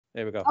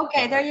There we go.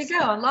 Okay, there you go.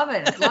 I love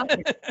it. Love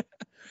it.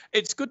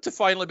 It's good to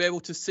finally be able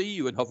to see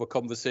you and have a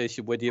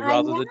conversation with you I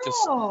rather than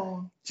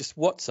know. just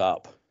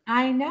WhatsApp.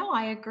 I know.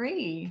 I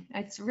agree.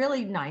 It's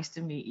really nice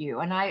to meet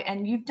you.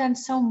 And you've done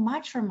so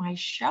much for my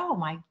show.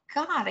 My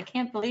God, I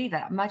can't believe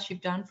that much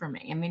you've done for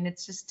me. I mean,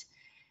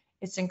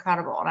 it's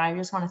incredible. And I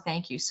just want to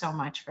thank you so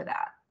much for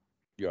that.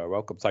 You're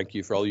welcome. Thank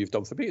you for all you've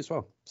done for me as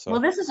well. So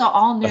Well, this is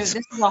this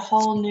is a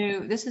whole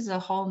new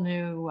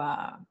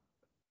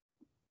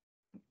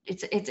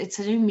it's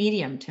a new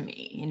medium to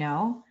me, you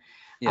know.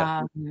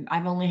 yeah. You've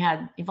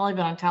only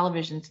been on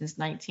television since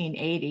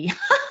 1980,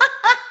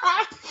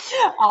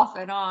 off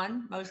and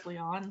on, mostly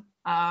on.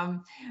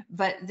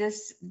 But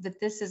this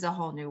is a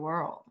whole new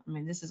world. I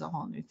mean, this is a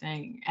whole new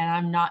thing, and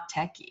I'm not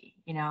techie,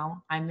 you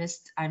know. I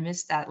missed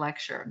that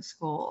lecture in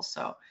school,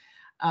 so.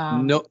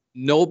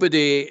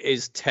 Nobody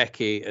is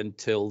techie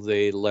until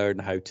they learn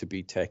how to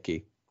be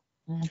techie.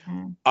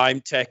 Mm-hmm.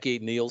 I'm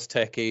techie, Neil's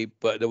techie,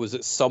 but there was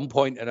at some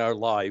point in our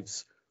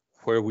lives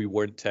where we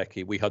weren't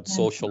techie. We had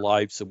social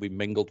lives and we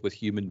mingled with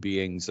human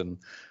beings and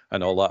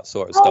all that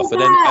sort of stuff.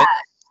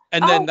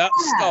 And then that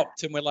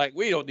stopped, and we're like,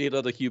 we don't need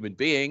other human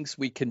beings.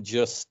 We can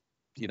just,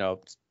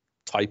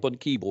 type on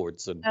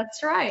keyboards and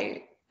that's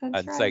right.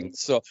 That's right. things.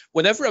 So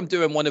whenever I'm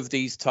doing one of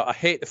these, I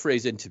hate the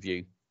phrase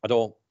interview.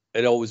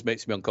 It always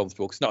makes me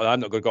uncomfortable because I'm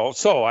not going to go,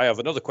 so I have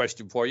another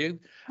question for you.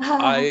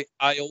 I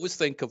always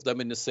think of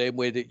them in the same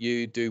way that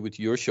you do with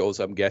your shows,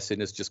 I'm guessing,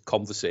 as just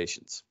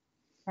conversations.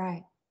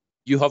 Right.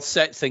 You have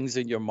set things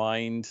in your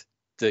mind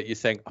that you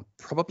think, I'm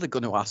probably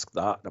going to ask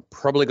that. And I'm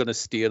probably going to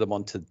steer them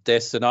onto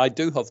this. And I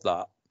do have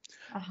that.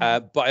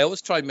 But I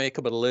always try and make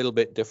them a little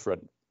bit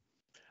different.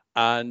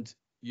 And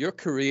your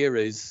career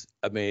is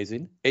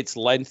amazing. It's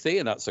lengthy,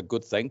 and that's a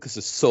good thing because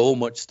there's so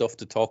much stuff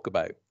to talk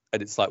about.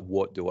 And it's like,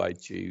 what do I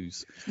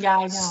choose? Yeah,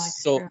 I know.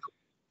 True.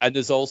 And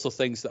there's also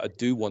things that I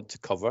do want to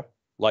cover,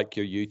 like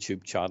your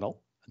YouTube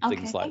channel and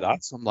things like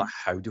that. So I'm like,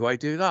 how do I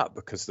do that?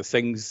 Because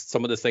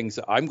some of the things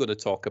that I'm going to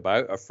talk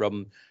about are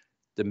from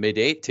the mid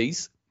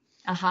 80s.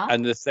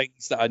 And the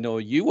things that I know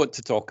you want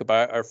to talk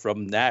about are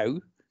from now.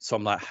 So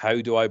I'm like,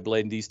 how do I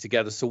blend these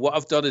together? So what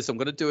I've done is I'm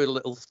going to do a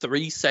little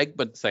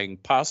 3-segment thing,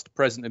 past,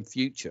 present, and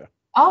future.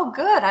 Oh,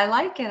 good. I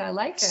like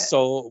it.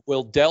 So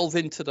we'll delve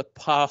into the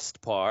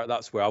past part.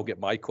 That's where I'll get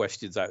my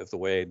questions out of the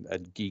way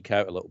and geek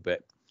out a little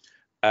bit.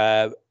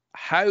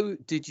 How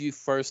did you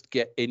first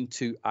get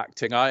into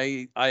acting?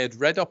 I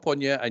had read up on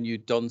you, and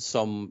you'd done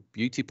some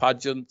beauty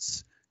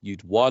pageants.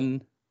 You'd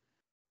won.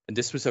 And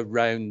this was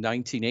around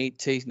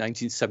 1980,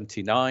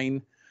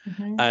 1979.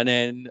 And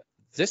then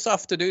this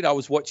afternoon, I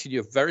was watching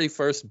your very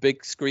first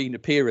big screen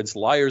appearance,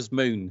 Liar's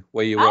Moon,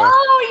 where you were.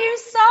 Oh, you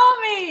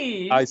saw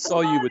me. I saw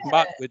you with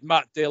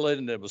Matt Dillon,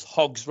 and there was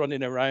hogs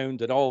running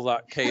around and all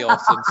that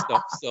chaos and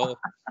stuff. So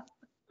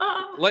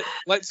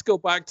let's go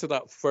back to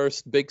that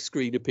first big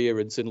screen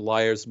appearance in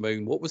Liar's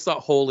Moon. What was that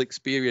whole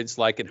experience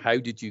like, and how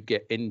did you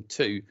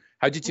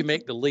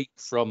make the leap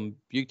from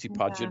beauty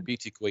pageant,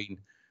 beauty queen,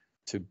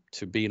 to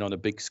being on a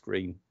big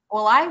screen?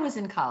 Well, I was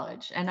in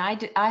college, and I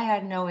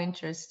had no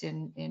interest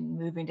in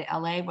moving to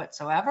LA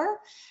whatsoever.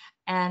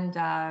 And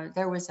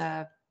there was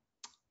a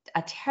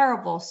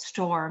terrible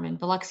storm in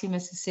Biloxi,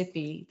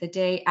 Mississippi, the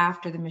day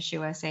after the Miss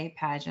USA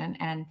pageant,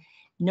 and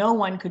no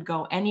one could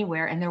go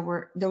anywhere. And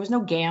there was no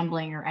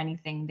gambling or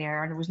anything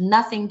there, and there was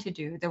nothing to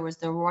do. There was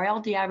the Royal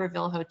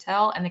D'Iberville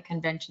Hotel and the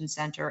convention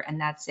center, and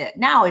that's it.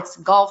 Now it's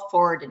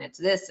Gulfport, and it's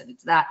this and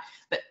it's that.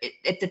 But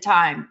at the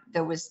time,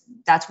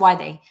 that's why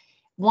they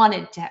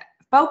wanted to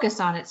focus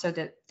on it, so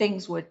that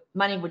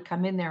money would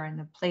come in there and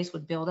the place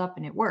would build up,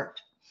 and it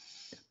worked.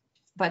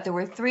 But there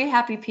were 3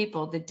 happy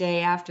people the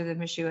day after the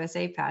Miss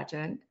USA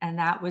pageant, and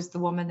that was the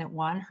woman that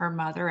won, her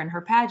mother, and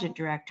her pageant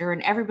director,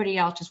 and everybody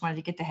else just wanted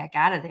to get the heck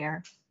out of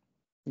there.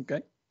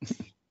 Okay.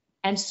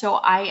 And so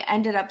I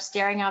ended up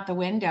staring out the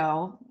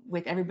window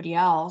with everybody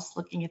else,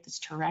 looking at this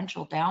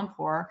torrential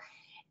downpour,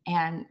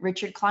 and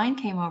Richard Klein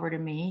came over to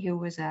me,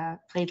 who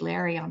played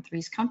Larry on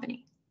Three's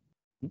Company.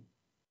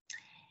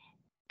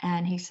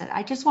 And he said,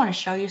 I just want to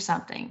show you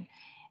something.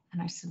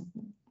 And I said,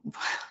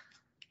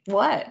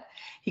 what?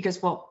 He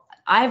goes, well,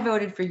 I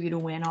voted for you to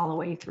win all the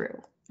way through.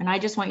 And I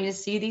just want you to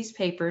see these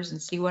papers and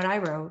see what I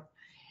wrote.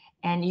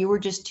 And you were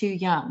just too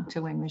young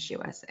to win Miss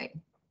USA.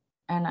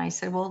 And I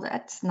said, well,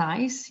 that's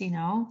nice, He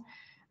goes,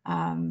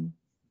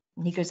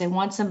 they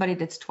want somebody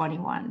that's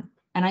 21.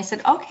 And I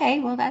said, okay,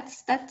 well,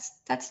 that's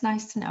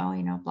nice to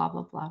know, blah,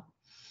 blah, blah.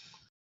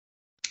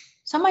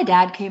 So my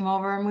dad came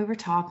over and we were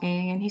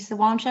talking, and he said,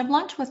 why don't you have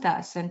lunch with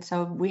us? And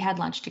so we had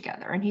lunch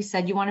together, and he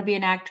said, you want to be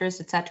an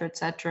actress, et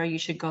cetera, you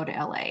should go to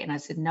LA. And I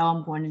said, no,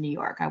 I'm going to New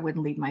York. I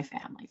wouldn't leave my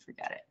family.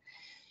 Forget it.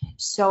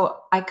 So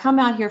I come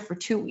out here for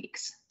 2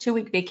 weeks,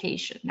 2-week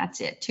vacation. That's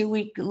it.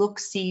 2-week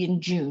look-see in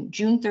June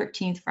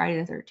 13th,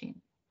 Friday the 13th.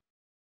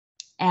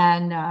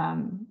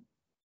 And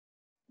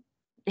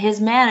his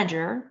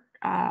manager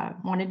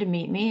wanted to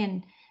meet me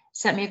and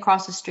sent me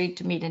across the street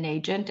to meet an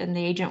agent, and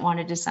the agent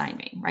wanted to sign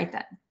me right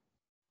then.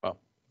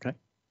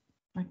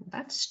 Like,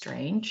 that's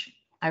strange.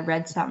 I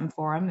read something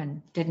for him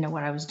and didn't know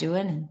what I was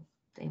doing, and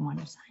they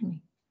wanted to sign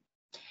me.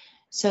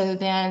 So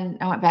then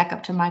I went back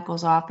up to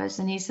Michael's office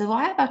and he said, well,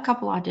 I have a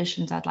couple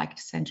auditions I'd like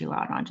to send you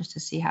out on just to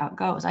see how it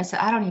goes. I said,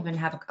 I don't even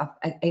have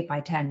an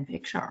 8x10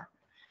 picture.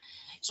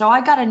 So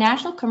I got a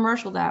national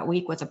commercial that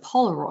week with a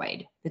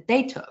Polaroid that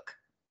they took.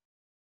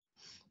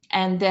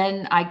 And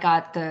then I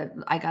got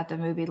the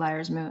movie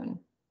Liar's Moon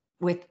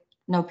with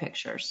no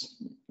pictures,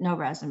 no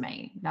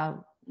resume,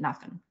 no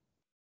nothing.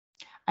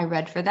 I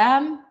read for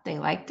them. They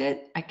liked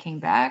it. I came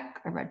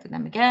back. I read for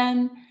them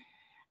again.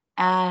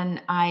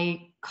 And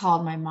I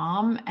called my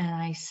mom and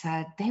I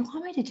said, they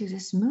want me to do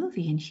this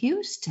movie in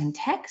Houston,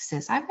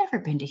 Texas. I've never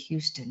been to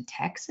Houston,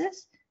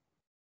 Texas.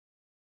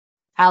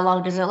 How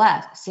long does it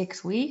last?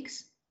 6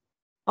 weeks?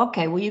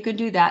 Okay, well, you can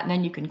do that and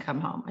then you can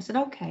come home. I said,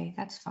 okay,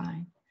 that's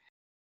fine.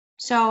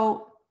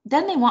 So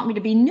then they want me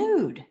to be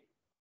nude.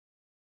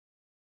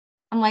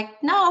 I'm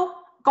like, no,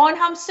 going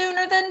home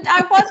sooner than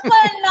I was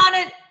planning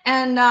on it.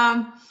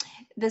 And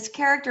this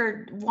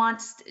character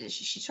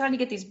she's trying to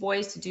get these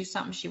boys to do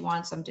something she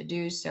wants them to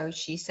do. So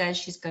she says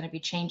she's going to be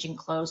changing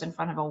clothes in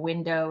front of a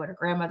window at her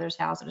grandmother's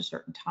house at a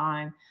certain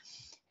time.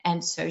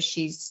 And so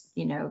she's,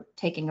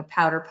 taking a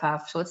powder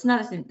puff. So it's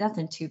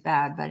nothing too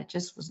bad, but it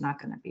just was not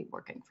going to be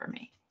working for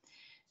me.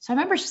 So I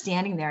remember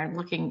standing there and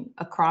looking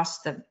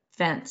across the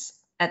fence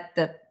at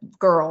the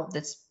girl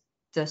that's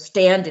the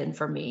stand-in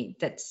for me,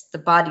 that's the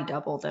body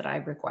double that I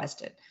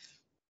requested,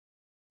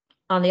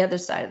 on the other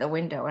side of the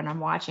window, and I'm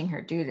watching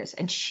her do this.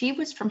 And she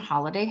was from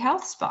Holiday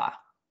Health Spa.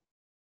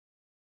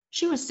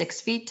 She was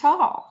 6 feet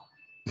tall.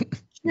 She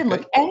didn't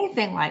look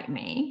anything like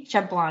me. She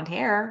had blonde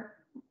hair.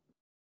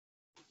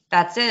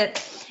 That's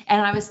it.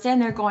 And I was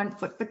standing there going,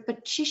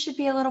 but she should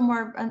be a little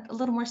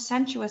more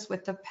sensuous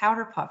with the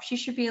powder puff. She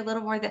should be a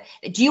little more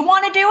do you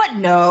want to do it?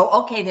 No.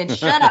 Okay, then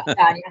shut up,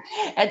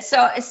 Tonja. And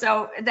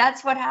so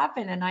that's what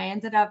happened. And I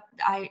ended up,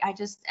 I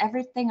just,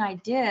 everything I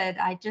did,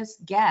 I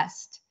just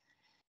guessed.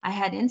 I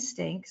had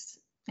instincts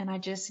and I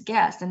just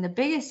guessed. And the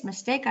biggest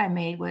mistake I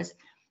made was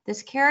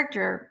this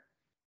character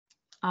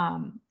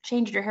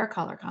changed her hair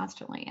color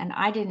constantly. And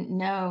I didn't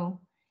know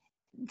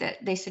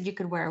that they said you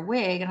could wear a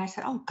wig. And I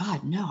said, oh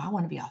God, no, I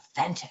want to be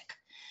authentic.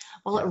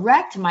 Well, it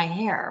wrecked my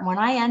hair. When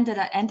I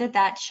ended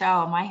that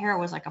show, my hair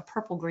was like a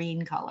purple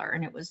green color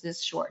and it was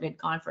this short. It had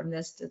gone from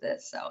this to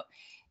this. So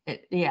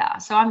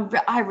so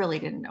I really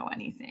didn't know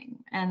anything.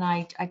 And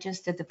I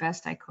just did the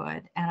best I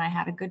could. And I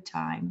had a good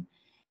time.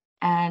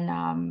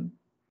 And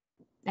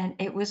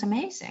it was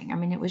amazing. I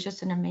mean, it was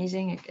just an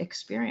amazing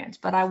experience.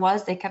 But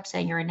they kept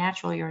saying, you're a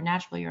natural, you're a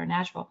natural, you're a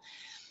natural.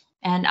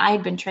 And I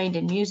had been trained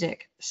in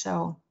music.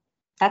 So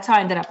that's how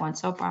I ended up on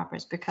soap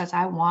operas, because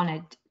I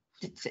wanted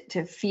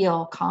to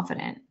feel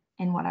confident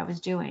in what I was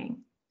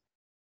doing.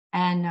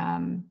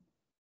 And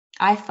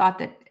I thought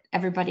that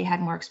everybody had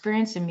more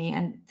experience than me.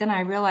 And then I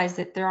realized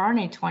that there aren't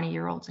any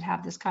 20-year-olds that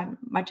have this kind of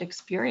much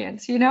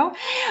experience,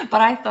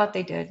 but I thought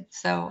they did.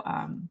 So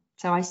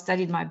I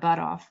studied my butt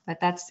off, but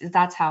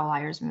that's how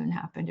Liar's Moon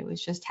happened. It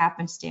was just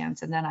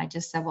happenstance. And then I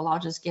just said, well, I'll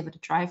just give it a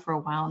try for a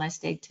while. And I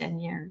stayed 10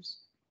 years.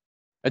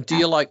 And do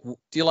you like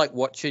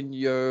watching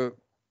your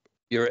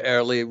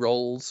early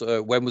roles?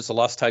 When was the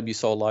last time you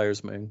saw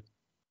Liar's Moon?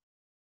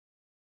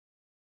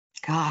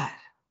 God,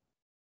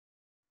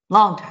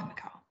 long time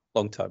ago.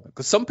 Long time ago.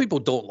 Because some people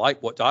don't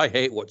I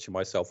hate watching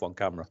myself on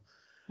camera.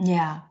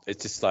 Yeah.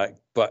 It's just like,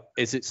 but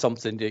is it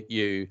something that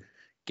you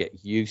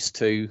get used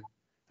to?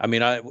 I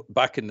mean,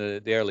 back in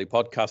the early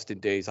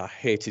podcasting days, I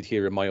hated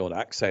hearing my own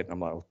accent. I'm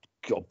like, oh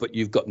God, but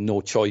you've got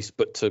no choice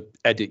but to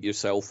edit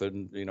yourself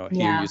and,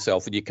 hear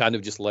yourself. And you kind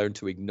of just learn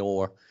to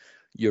ignore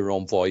your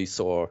own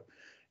voice, or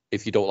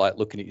if you don't like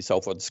looking at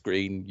yourself on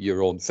screen,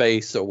 your own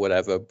face or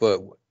whatever.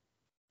 But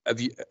have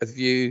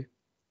you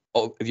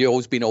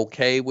always been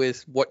okay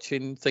with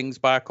watching things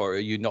back, or are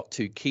you not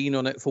too keen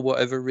on it for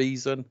whatever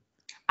reason?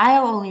 I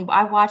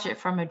watch it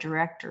from a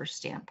director's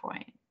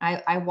standpoint.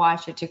 I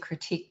watch it to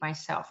critique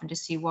myself and to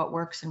see what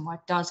works and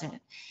what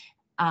doesn't.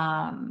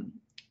 And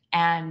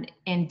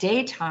in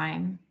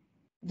daytime,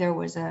 there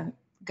was a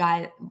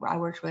guy I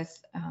worked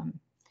with,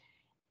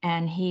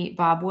 and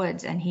Bob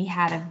Woods, and he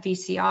had a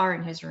VCR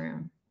in his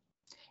room.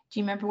 Do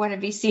you remember what a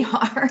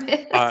VCR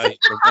is?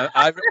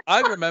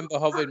 I remember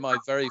having my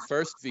very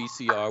first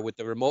VCR with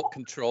the remote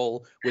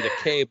control with a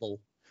cable.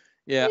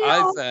 Yeah,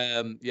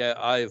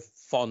 I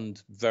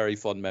have very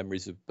fond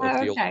memories of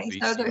the old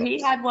VCR. So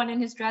he had one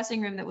in his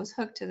dressing room that was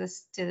hooked to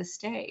the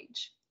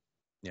stage.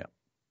 Yeah.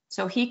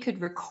 So he could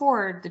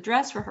record the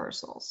dress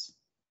rehearsals.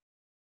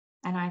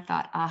 And I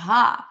thought,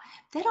 aha,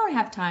 they don't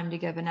have time to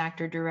give an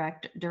actor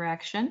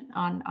direction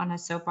on a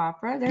soap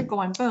opera. They're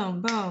going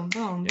boom, boom,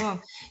 boom,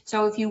 boom.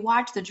 So if you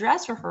watch the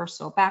dress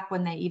rehearsal, back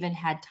when they even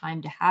had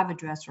time to have a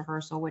dress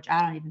rehearsal, which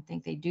I don't even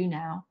think they do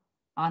now,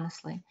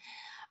 honestly,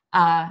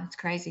 it's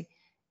crazy.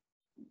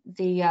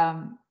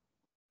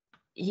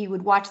 He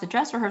would watch the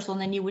dress rehearsal,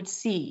 and then you would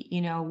see,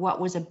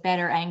 what was a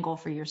better angle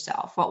for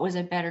yourself? What was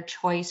a better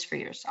choice for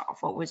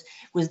yourself? What was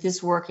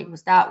this working?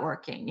 Was that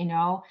working?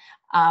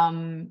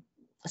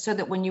 So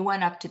that when you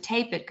went up to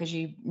tape it, because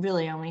you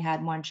really only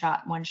had one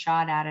shot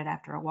at it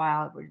after a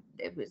while,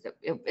 it was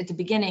at the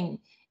beginning,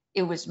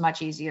 it was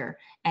much easier.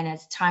 And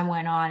as time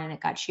went on and it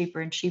got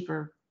cheaper and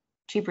cheaper,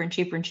 cheaper and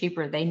cheaper and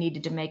cheaper, they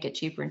needed to make it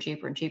cheaper and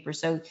cheaper and cheaper.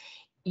 So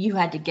you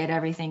had to get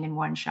everything in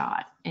one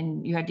shot,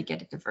 and you had to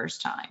get it the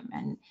first time.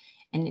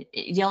 And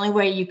the only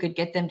way you could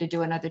get them to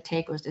do another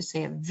take was to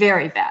say a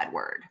very bad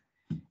word.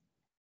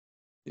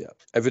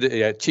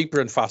 Yeah, cheaper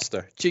and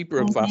faster, cheaper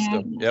and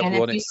faster. Yep, and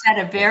if you said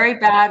a very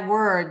bad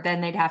word, then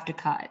they'd have to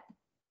cut.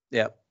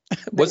 Yeah.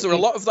 Was there a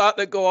lot of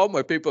that go on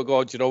where people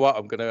go, do you know what,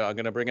 I'm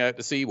gonna bring out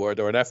the C word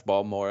or an F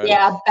bomb or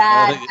bad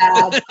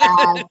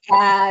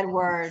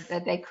word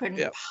that they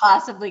couldn't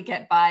possibly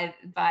get by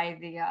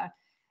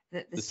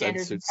the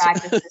standards and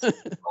practices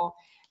people,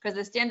 because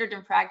the standard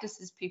and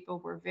practices people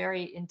were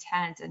very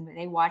intense and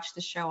they watched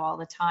the show all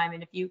the time.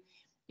 And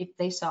if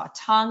they saw a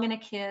tongue in a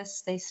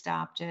kiss, they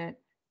stopped it.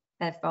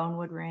 That phone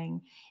would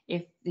ring.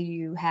 If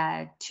you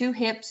had two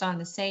hips on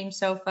the same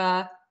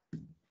sofa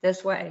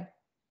this way,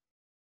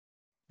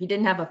 you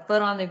didn't have a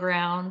foot on the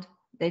ground,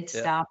 they'd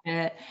stop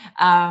it.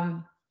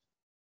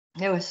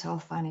 It was so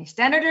funny.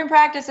 Standard and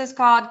practice is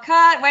called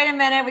cut. Wait a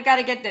minute, we got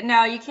to get that.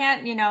 No, you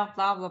can't,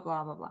 blah, blah,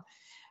 blah, blah,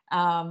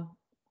 blah.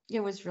 It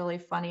was really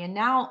funny. And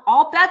now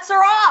all bets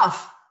are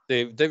off.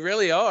 They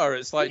really are.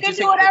 It's like, you can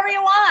do whatever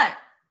you want.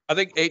 I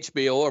think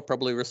HBO are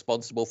probably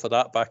responsible for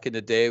that back in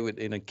the day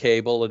in a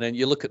cable. And then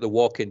you look at The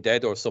Walking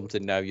Dead or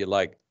something now, you're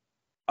like,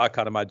 I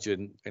can't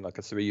imagine like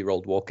a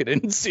 3-year-old walking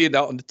in and seeing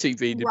that on the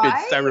TV. They've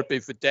been therapy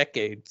for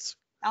decades.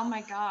 Oh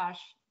my gosh.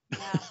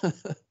 Yeah.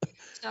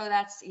 So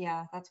that's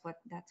what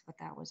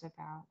that was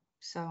about.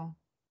 So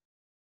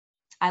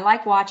I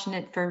like watching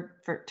it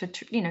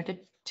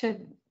to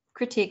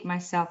critique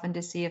myself and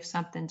to see if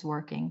something's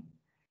working.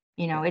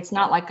 It's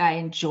not like I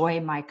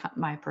enjoy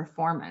my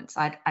performance.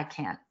 I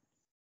can't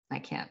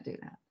do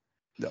that.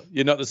 No,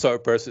 you're not the sort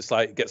of person. It's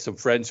like get some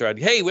friends around.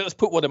 Hey, well, let's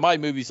put one of my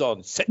movies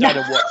on. Sit down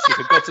and watch. You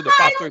can go to the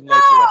bathroom later.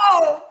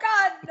 Oh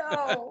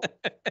God,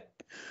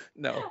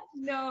 no.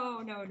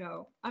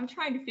 No. I'm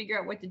trying to figure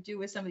out what to do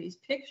with some of these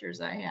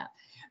pictures I have.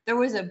 There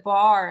was a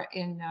bar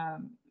in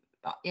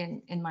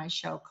my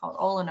show called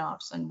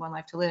Olanov's and One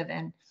Life to Live,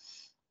 and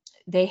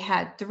they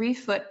had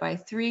 3-foot by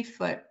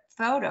 3-foot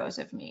photos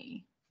of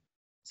me.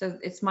 So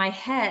it's my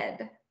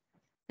head,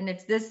 and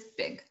it's this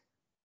big.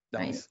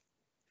 Nice. Right?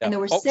 Yeah. And there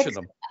were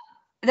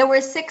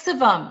 6 of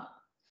them.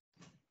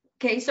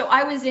 Okay, so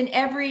I was in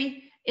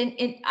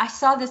I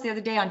saw this the other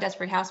day on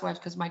Desperate Housewives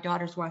because my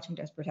daughter's watching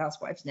Desperate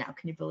Housewives now.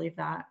 Can you believe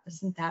that?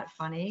 Isn't that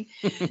funny?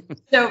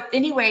 So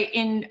anyway,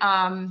 in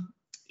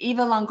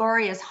Eva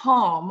Longoria's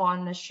home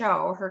on the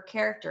show, her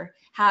character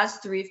has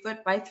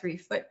 3-foot by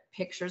 3-foot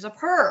pictures of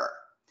her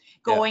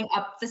going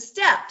up the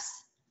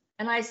steps.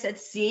 And I said,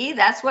 see,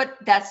 that's what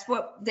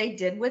they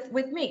did with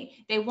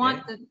me. They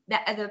want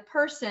the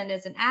person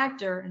as an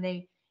actor, and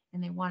they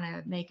want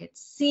to make it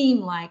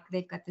seem like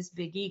they've got this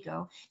big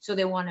ego. So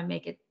they want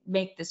to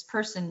make this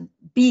person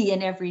be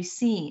in every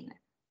scene.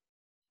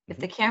 Mm-hmm. If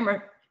the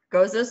camera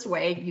goes this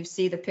way, you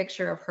see the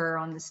picture of her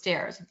on the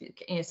stairs.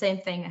 Same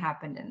thing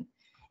happened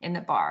in the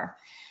bar.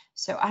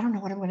 So I don't know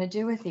what I'm going to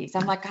do with these.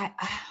 I'm like, I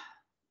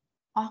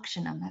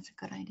auction them. That's a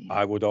good idea.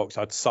 I would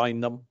auction. I'd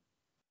sign them,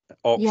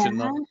 auction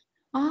them.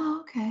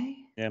 Oh, okay.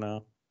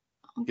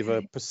 Give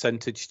a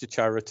percentage to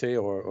charity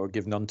or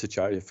give none to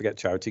charity. Forget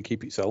charity,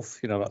 keep it yourself,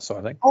 that sort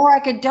of thing. Or I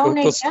could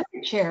donate them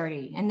to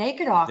charity and they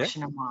could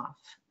auction them off.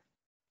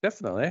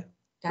 Definitely.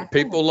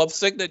 People love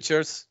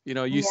signatures.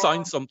 You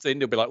sign something,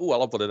 they'll be like, oh, I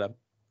love one of them.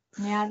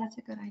 Yeah, that's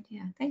a good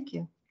idea. Thank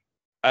you.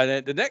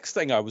 And the next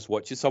thing I was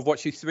watching, so I've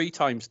watched you 3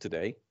 times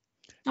today.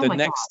 The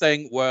next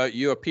thing where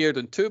you appeared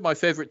on 2 of my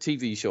favorite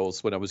TV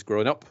shows when I was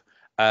growing up.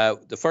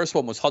 The first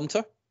one was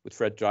Hunter with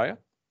Fred Dryer.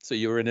 So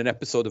you were in an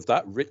episode of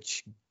that,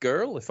 Rich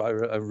Girl, if I've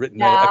written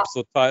the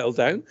episode title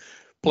down,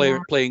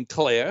 playing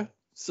Claire.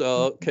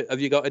 So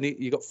have you got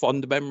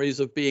fond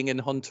memories of being in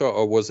Hunter,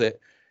 or was it,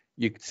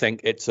 you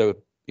think it's a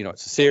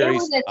series?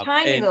 It was a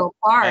tiny little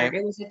part.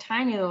 It was a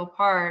tiny little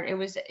part. It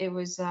was.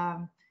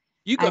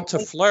 You got to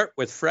flirt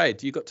with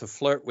Fred. You got to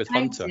flirt with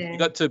Hunter. You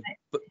got to,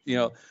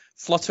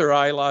 flutter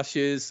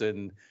eyelashes,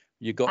 and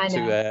you got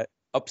to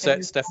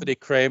upset Stephanie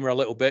Kramer a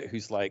little bit,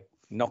 who's like,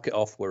 knock it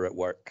off, we're at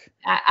work.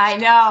 I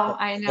know.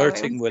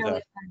 Flirting with her.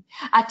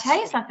 I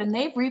tell you something,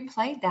 they've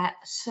replayed that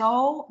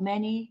so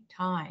many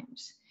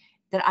times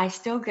that I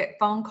still get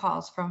phone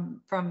calls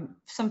from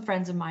some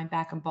friends of mine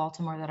back in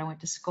Baltimore that I went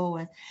to school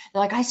with.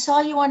 They're like, I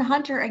saw you on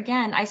Hunter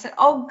again. I said,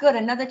 oh, good,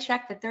 another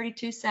check for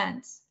 32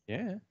 cents.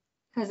 Yeah.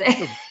 I'm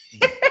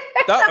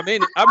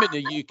in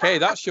the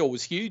UK. That show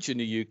was huge in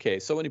the UK.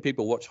 So many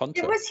people watch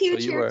Hunter. It was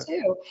huge here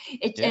too.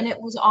 And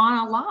it was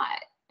on a lot.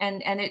 And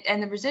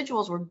the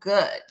residuals were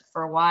good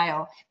for a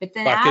while, but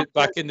then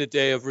back in the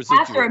day of residuals,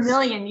 after a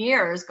million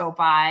years go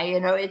by,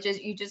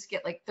 you just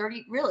get like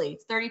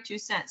 32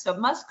 cents. So it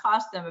must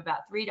cost them about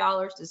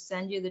 $3 to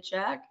send you the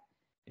check.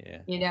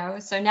 Yeah.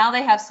 So now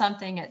they have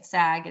something at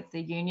SAG at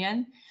the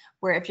union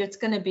where if it's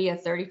going to be a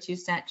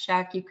 32-cent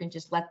check, you can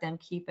just let them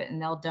keep it and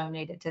they'll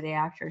donate it to the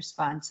Actors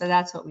Fund. So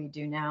that's what we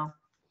do now.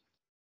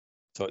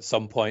 So at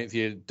some point, if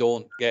you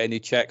don't get any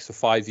checks for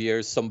 5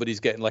 years, somebody's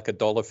getting like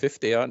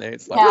 $1.50, aren't they?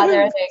 It's like, Yeah,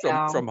 there woohoo, they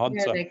go. from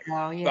Hunter. There they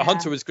go. Yeah. But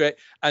Hunter was great.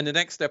 And the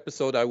next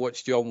episode I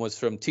watched you on was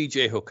from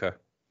TJ Hooker,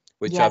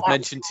 which Yeah, I've that was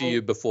mentioned to great.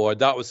 you before.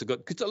 That was a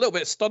good, because a little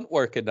bit of stunt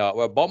work in that,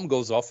 where a bomb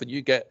goes off and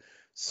you get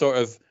sort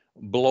of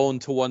blown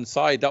to one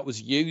side. That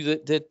was you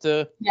that did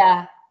the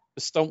Yeah.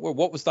 stunt work.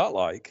 What was that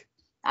like?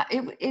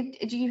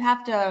 You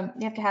have to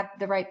have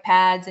the right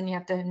pads, and you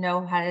have to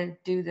know how to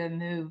do the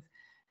move,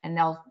 and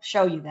they'll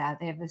show you that.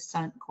 They have a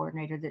stunt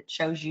coordinator that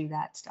shows you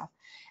that stuff.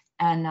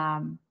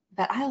 And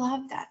but I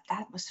love that.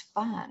 That was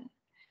fun.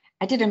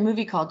 I did a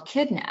movie called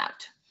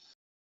Kidnapped,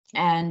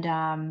 and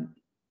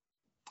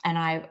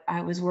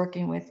I was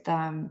working with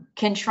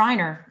Ken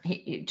Schreiner.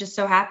 It just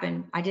so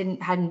happened I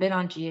hadn't been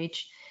on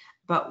GH,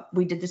 but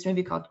we did this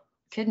movie called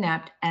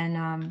Kidnapped,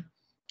 and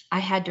I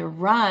had to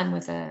run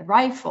with a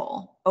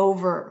rifle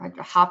I had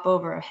to hop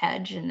over a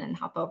hedge and then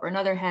hop over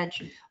another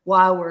hedge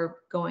while we're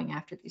going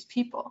after these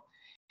people.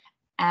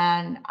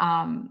 And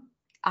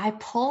I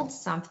pulled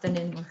something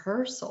in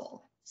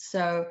rehearsal.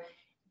 So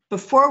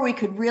before we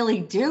could really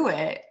do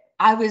it,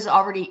 I was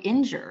already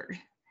injured,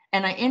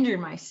 and I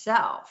injured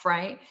myself,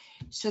 right?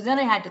 So then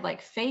I had to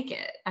like fake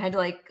it. I had to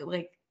like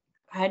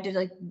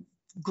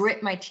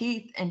grit my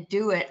teeth and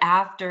do it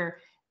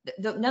after.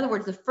 In other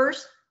words,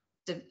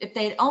 if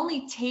they had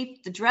only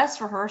taped the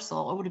dress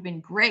rehearsal, it would have been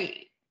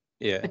great.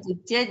 Yeah. But they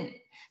didn't.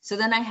 So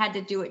then I had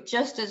to do it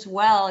just as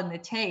well in the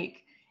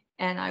take,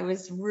 and I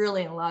was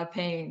really in a lot of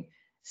pain.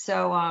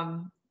 So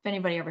if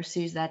anybody ever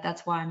sees that,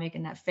 that's why I'm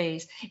making that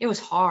face. It was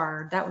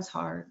hard. That was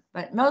hard.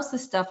 But most of the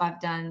stuff I've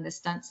done, the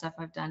stunt stuff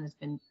I've done, has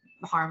been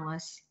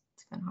harmless.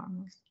 It's been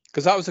harmless.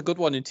 Because that was a good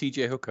one in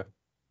TJ Hooker.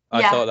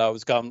 I thought that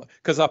was gone.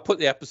 Because I put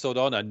the episode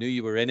on, I knew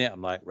you were in it.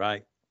 I'm like,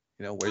 right.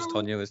 Where's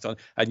Tonja? Where's Tonja?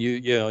 And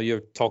you're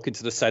talking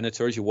to the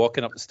senators, you're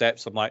walking up the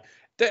steps. I'm like,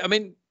 I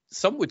mean,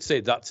 some would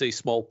say that's a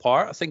small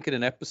part. I think in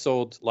an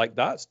episode like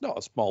that, it's not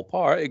a small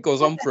part. It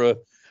goes on for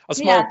a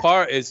small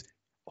part is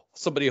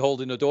somebody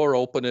holding the door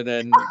open, and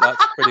then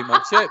that's pretty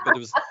much it. But it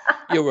was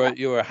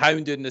you were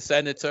hounding the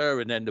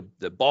senator, and then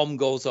the bomb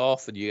goes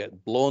off, and you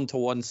get blown to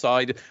one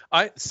side.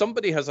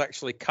 Somebody has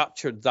actually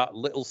captured that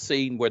little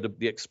scene where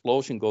the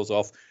explosion goes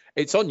off.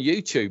 It's on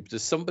YouTube.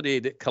 There's somebody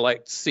that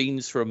collects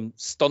scenes from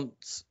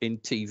stunts in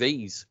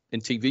TV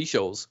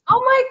shows. Oh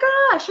my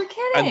gosh, you're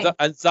kidding!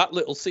 And that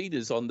little scene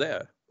is on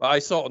there. I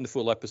saw it on the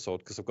full episode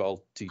because I've got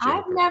all TJ.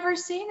 I've never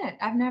seen it.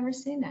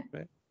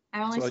 Right.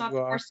 I only saw it the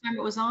first time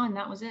it was on.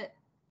 That was it.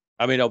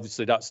 I mean,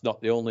 obviously, that's not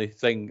the only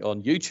thing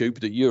on YouTube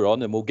that you're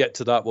on, and we'll get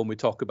to that when we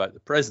talk about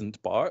the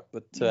present part.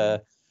 But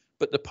the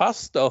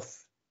past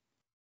stuff,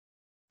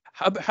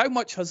 how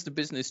much has the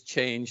business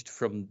changed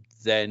from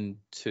then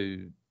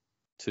to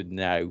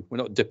now? We're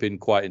not dipping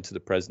quite into the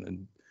present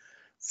and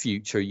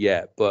future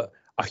yet, but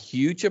a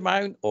huge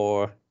amount,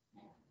 or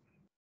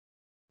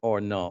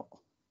not?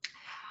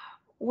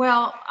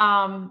 Well,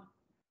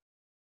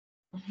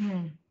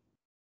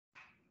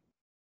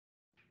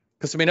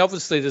 Because I mean,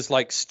 obviously, there's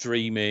like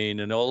streaming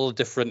and all the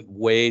different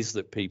ways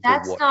that people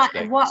watch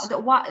things.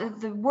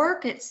 The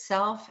work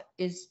itself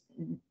it's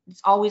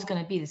always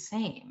going to be the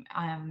same,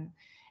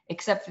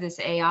 except for this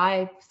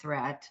AI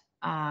threat.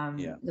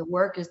 The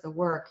work is the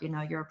work.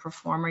 You're a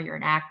performer, you're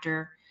an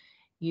actor.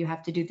 You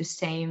have to do the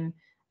same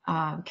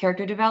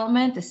character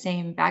development, the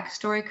same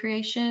backstory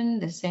creation,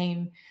 the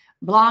same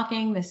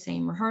blocking, the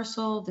same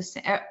rehearsal,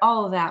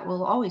 all of that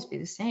will always be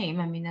the same.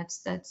 I mean,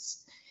 that's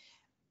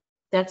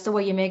the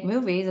way you make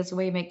movies. That's the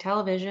way you make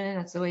television.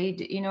 That's the way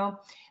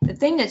the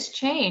thing that's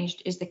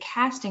changed is the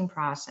casting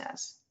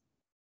process.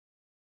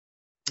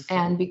 Okay.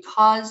 And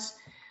because,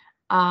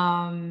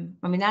 I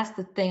mean, that's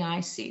the thing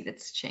I see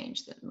that's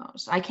changed the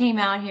most. I came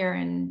out here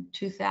in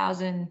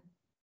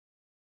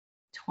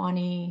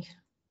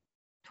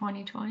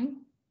 2020.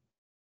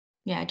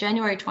 Yeah,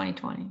 January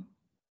 2020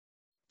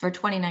 or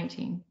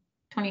 2019.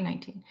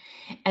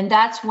 And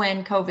that's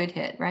when COVID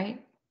hit,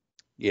 right?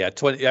 Yeah,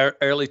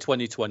 early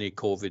 2020,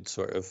 COVID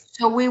sort of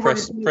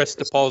pressed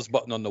the pause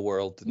button on the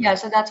world. Yeah,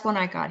 so that's when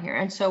I got here.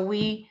 And so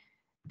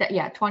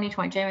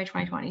 2020, January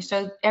 2020.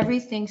 So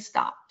everything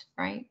stopped,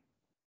 right?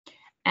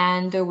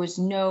 And there was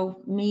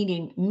no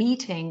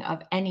meeting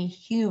of any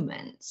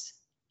humans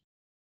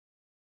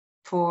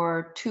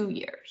for 2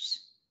 years.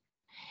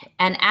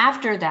 And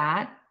after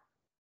that,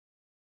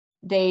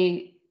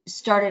 they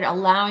started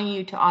allowing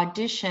you to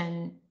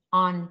audition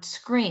on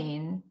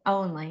screen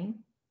only.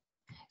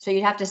 So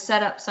you'd have to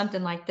set up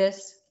something like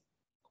this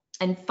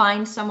and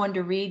find someone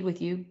to read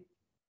with you.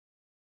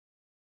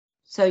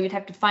 So you'd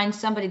have to find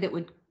somebody that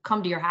would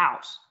come to your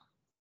house,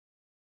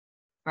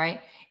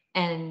 right?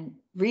 And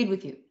read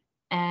with you.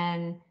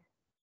 And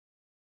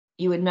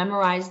you would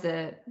memorize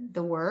the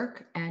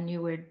work, and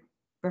you would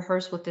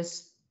rehearse with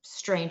this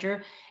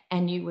stranger,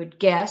 and you would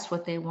guess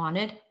what they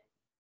wanted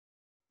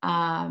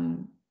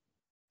to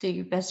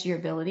the best of your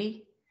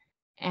ability.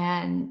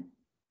 And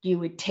you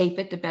would tape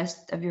it the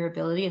best of your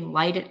ability and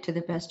light it to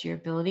the best of your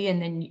ability,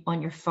 and then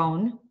on your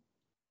phone,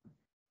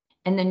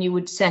 and then you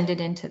would send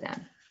it in to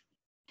them.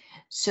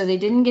 So they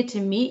didn't get to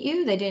meet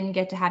you. They didn't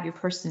get to have your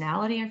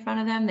personality in front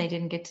of them. They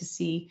didn't get to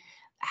see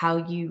how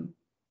you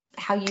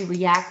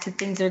react to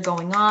things that are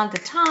going on at the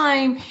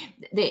time.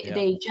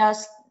 They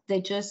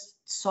just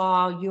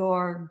saw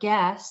your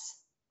guess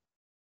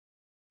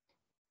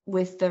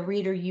with the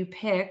reader you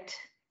picked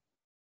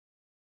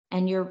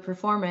and your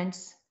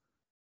performance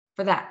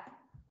for that.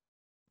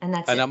 And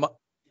that's it.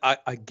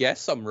 I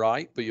guess I'm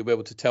right, but you'll be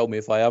able to tell me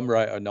if I am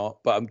right or not.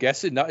 But I'm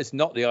guessing that is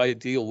not the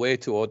ideal way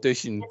to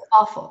audition. It's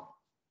awful.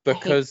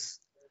 Because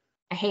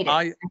I hate it.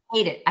 I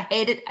hate it. I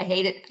hate it. I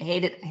hate it. I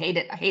hate it. I hate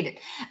it. I hate it.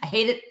 I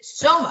hate it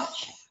so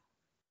much.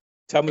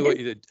 Tell me what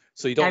you did.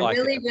 So you don't like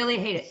it? I really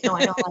hate it. No,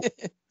 I don't like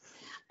it.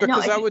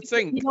 Because I would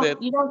think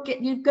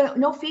you've got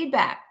no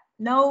feedback,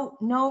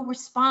 no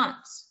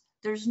response.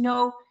 There's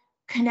no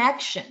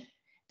connection.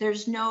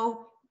 There's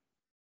no,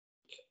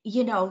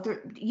 you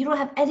don't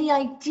have any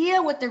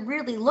idea what they're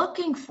really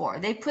looking for.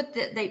 They put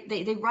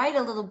they write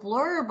a little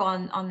blurb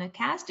on the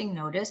casting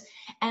notice,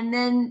 and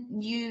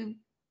then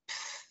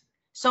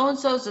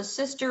so-and-so's a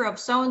sister of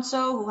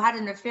so-and-so who had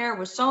an affair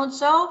with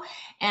so-and-so,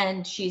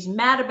 and she's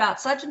mad about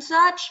such and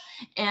such,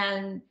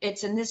 and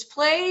it's in this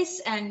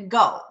place, and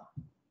go.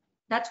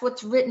 That's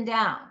what's written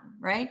down,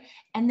 right?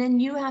 And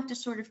then you have to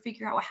sort of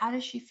figure out, well, how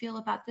does she feel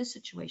about this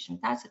situation,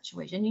 that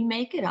situation? You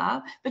make it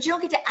up, but you don't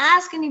get to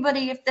ask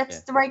anybody if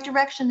that's the right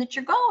direction that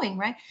you're going,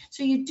 right?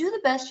 So you do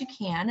the best you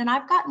can. And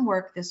I've gotten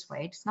work this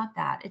way. It's not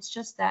that. It's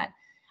just that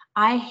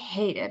I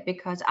hate it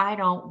because I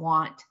don't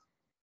want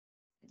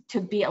to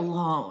be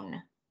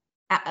alone.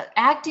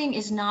 Acting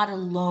is not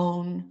an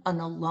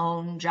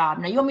alone job.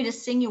 Now, you want me to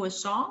sing you a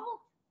song?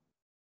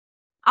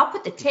 I'll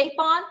put the tape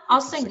on, I'll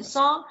sing the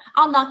song,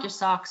 I'll knock your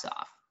socks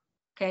off,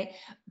 okay?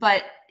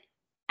 But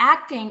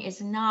acting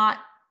is not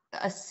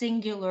a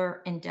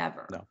singular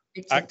endeavor. No.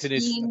 Acting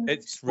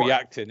it's sport.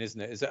 Reacting, isn't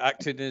it? Is it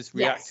acting is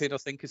reacting,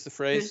 yes. I think is the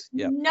phrase.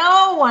 There's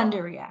no one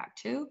to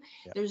react to.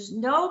 Yeah. There's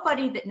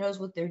nobody that knows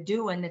what they're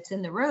doing that's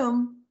in the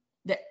room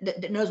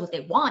that knows what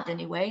they want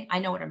anyway. I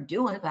know what I'm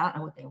doing, but I don't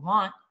know what they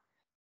want.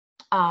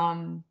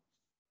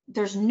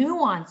 There's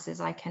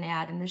nuances I can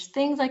add, and there's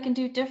things I can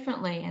do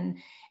differently.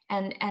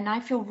 And I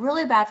feel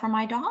really bad for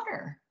my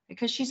daughter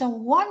because she's a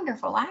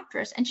wonderful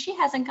actress and she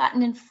hasn't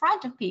gotten in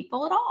front of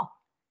people at all.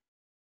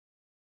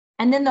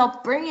 And then they'll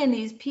bring in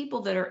these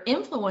people that are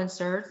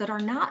influencers that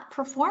are not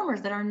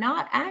performers, that are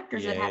not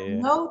actors, that have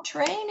no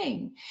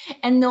training.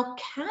 And they'll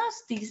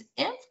cast these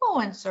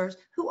influencers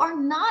who are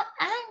not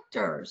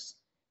actors.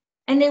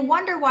 And they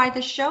wonder why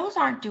the shows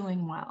aren't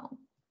doing well.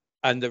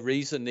 And the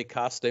reason they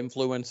cast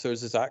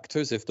influencers as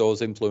actors, if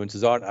those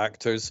influencers aren't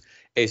actors,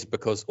 is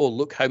because, oh,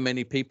 look how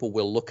many people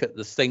will look at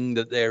the thing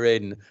that they're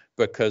in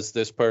because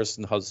this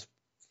person has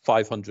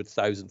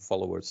 500,000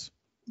 followers.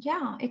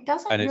 Yeah, it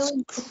doesn't and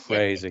really. It's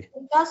crazy.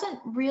 It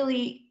doesn't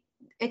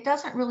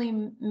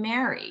really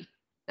marry.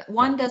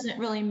 One doesn't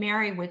really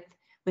marry with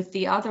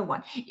the other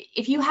one.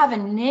 If you have a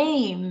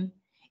name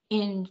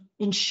in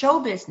show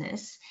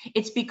business,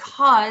 it's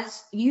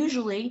because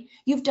usually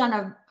you've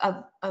done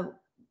a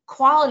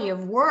quality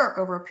of work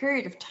over a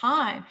period of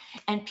time,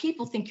 and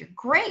people think you're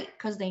great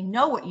because they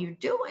know what you're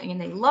doing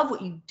and they love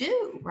what you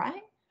do,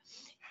 right?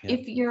 Yeah.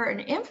 If you're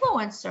an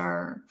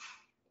influencer,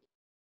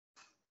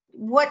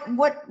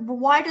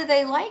 why do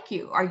they like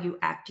you? Do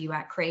you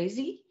act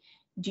crazy?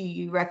 Do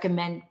you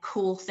recommend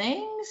cool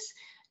things?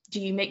 Do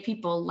you make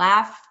people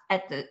laugh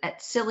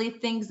at silly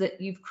things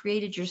that you've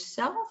created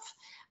yourself?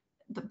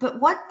 But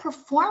what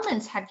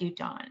performance have you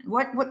done?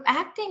 What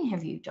acting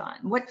have you done?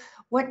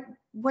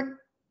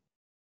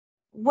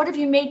 What have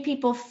you made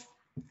people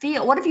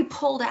feel? What have you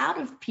pulled out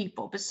of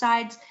people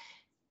besides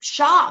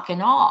shock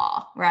and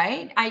awe,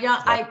 right?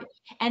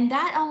 And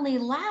that only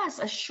lasts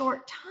a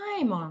short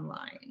time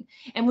online.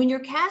 And when you're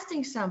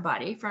casting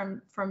somebody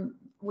from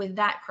with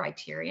that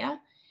criteria,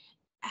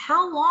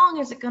 how long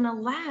is it going to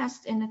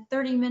last in a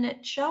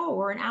 30-minute show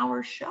or an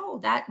hour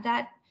show?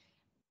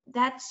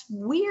 That's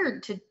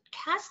weird to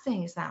cast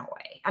things that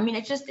way. I mean,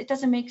 it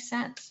doesn't make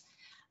sense.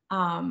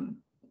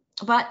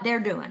 But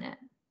they're doing it.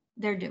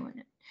 They're doing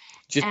it.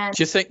 Do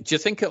you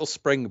think it'll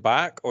spring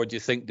back, or do you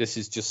think this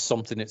is just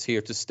something that's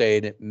here to stay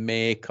and it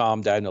may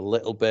calm down a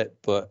little bit,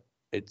 but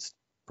it's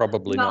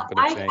probably not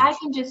going to change? I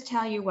can just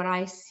tell you what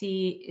I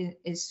see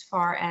as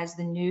far as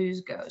the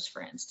news goes,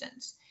 for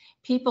instance.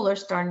 People are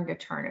starting to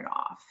turn it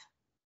off,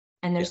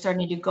 and they're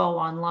starting to go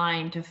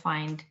online to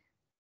find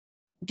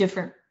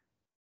different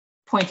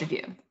points of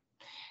view.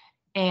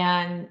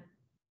 And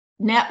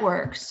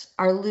networks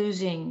are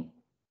losing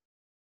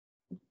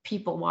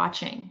people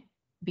watching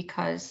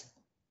because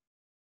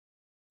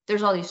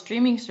there's all these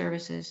streaming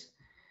services,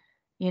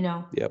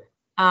 Yep.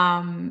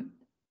 And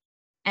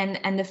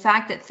the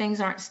fact that things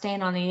aren't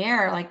staying on the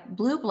air, like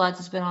Blue Bloods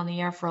has been on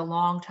the air for a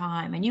long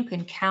time, and you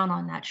can count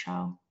on that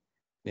show.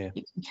 Yeah.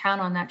 You can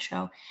count on that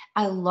show.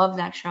 I love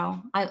that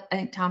show. I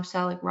think Tom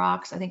Selleck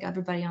rocks. I think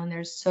everybody on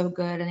there is so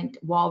good. I think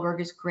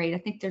Wahlberg is great. I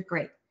think they're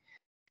great.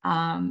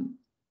 And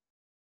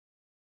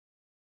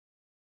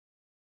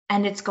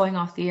it's going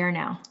off the air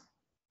now.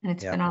 And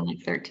it's been on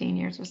like 13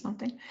 years or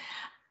something.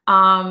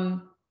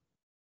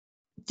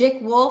 Dick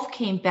Wolf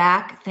came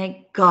back,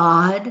 thank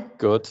God.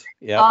 Good.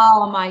 Yeah.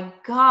 Oh my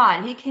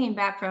God, he came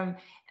back from.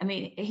 I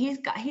mean,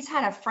 he's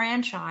had a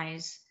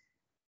franchise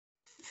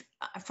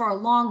for a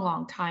long,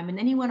 long time, and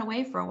then he went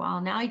away for a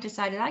while. Now he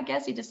decided, I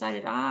guess he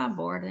decided, I'm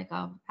bored. I think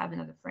I'll have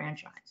another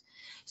franchise.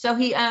 So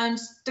he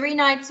owns 3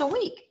 nights a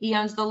week. He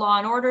owns the Law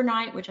and Order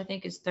night, which I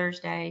think is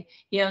Thursday.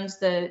 He owns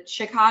the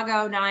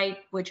Chicago night,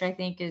 which I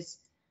think is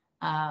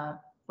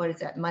what is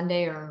that,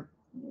 Monday or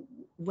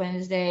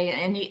Wednesday?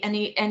 And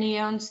he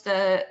owns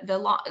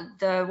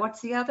the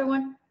what's the other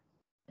one?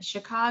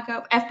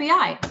 Chicago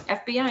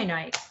FBI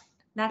night.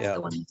 That's Yeah.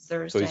 the one that's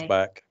So he's Thursday.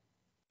 back.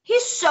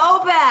 He's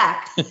so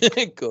back.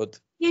 Good.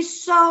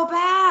 He's so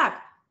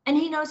back. And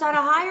he knows how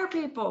to hire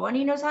people, and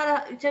he knows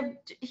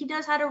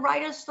how to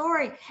write a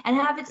story and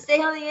have it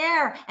stay on the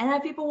air and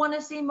have people want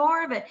to see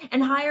more of it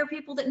and hire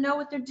people that know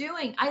what they're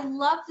doing. I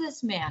love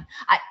this man.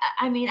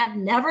 I mean, I've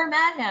never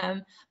met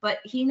him, but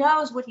he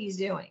knows what he's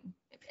doing.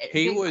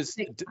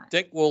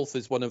 Dick Wolf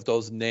is one of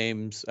those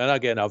names, and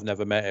again, I've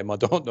never met him. I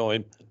don't know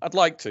him. I'd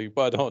like to,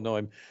 but I don't know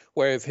him.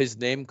 Where if his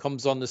name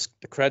comes on the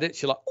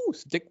credits, you're like, oh,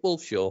 it's Dick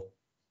Wolf show.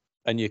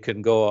 And you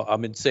can go,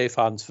 I'm in safe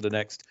hands for the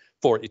next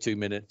 42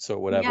 minutes or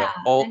whatever. Yeah,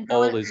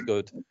 all is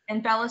good.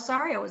 And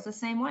Belisario was the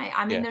same way.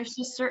 I mean, there's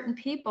just certain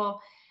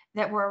people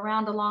that were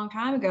around a long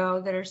time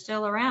ago that are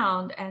still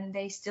around, and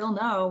they still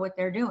know what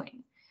they're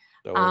doing.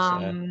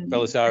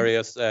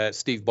 Belisario,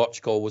 Steve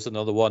Bochco was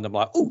another one. I'm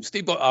like, oh,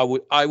 Steve,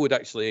 I would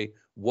actually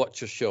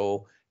watch a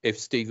show if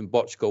Stephen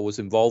Bochco was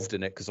involved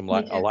in it, because I'm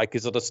like, I like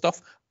his other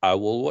stuff. I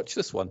will watch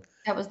this one.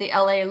 That was the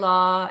LA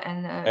Law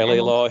and the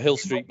LA Law, Hill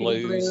Street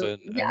Blues, and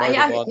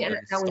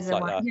that was the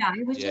one. That. Yeah,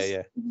 it was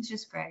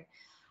just great.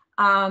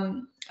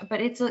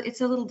 But it's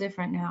a little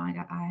different now,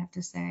 I have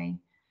to say.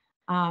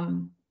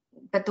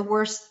 But the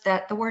worst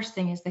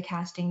thing is the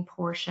casting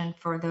portion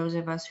for those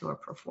of us who are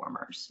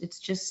performers. It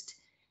just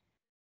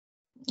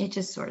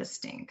sort of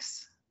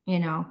stinks, you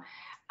know.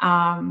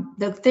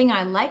 The thing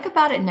I like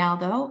about it now,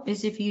 though,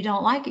 is if you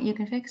don't like it, you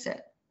can fix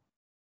it.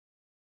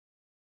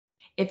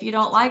 If you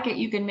don't like it,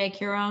 you can make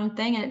your own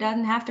thing, and it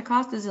doesn't have to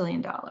cost $1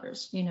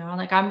 zillion. You know,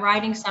 like I'm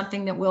writing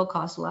something that will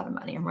cost a lot of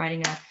money. I'm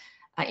writing a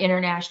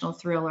international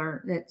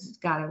thriller that's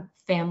got a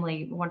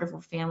wonderful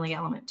family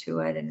element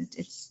to it, and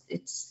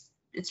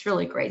it's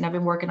really great. And I've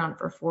been working on it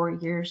for 4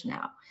 years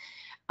now,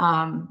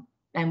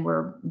 and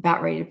we're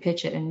about ready to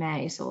pitch it in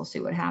May, so we'll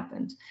see what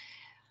happens.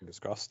 Fingers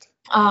crossed.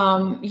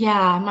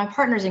 Yeah, my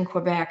partner's in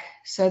Quebec,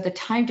 so the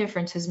time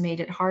difference has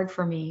made it hard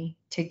for me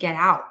to get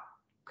out,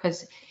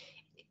 because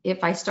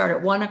if I start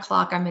at 1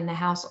 o'clock, I'm in the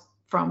house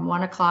from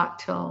 1 o'clock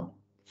till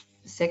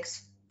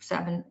 6,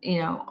 7,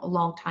 a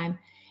long time.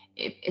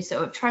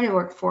 So I try to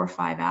work 4 or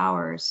 5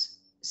 hours.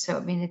 So,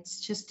 I mean,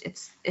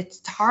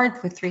 it's hard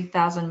with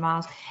 3,000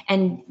 miles,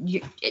 and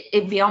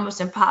it'd be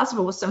almost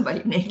impossible with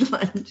somebody in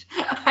England.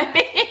 I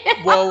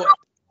mean, well,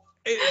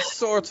 it's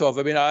sort of.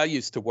 I mean, I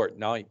used to work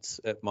nights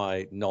at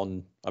my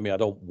I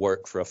don't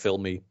work for a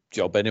filmy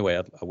job anyway.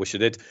 I wish I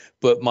did,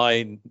 but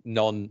my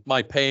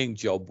paying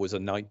job was a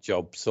night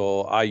job,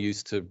 so I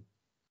used to,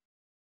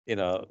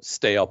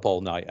 stay up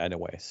all night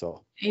anyway.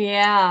 So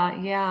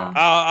yeah.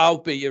 I'll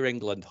be your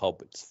England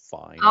hub. It's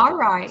fine. All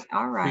right.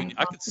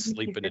 I could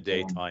sleep in the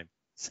daytime.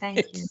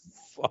 Thank you.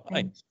 Fine.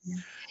 Thank you.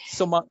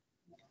 So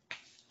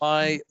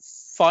my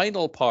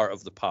final part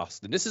of the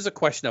past, and this is a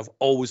question I've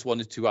always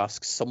wanted to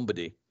ask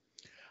somebody,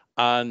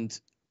 and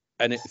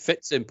it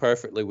fits in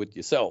perfectly with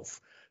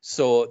yourself.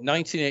 So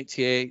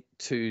 1988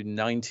 to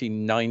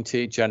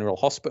 1990, General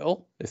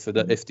Hospital, if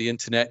the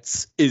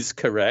internet is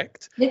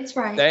correct. That's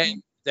right.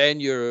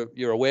 Then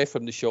you're away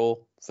from the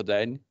show for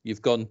then.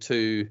 You've gone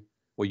to,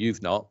 well,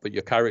 you've not, but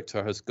your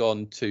character has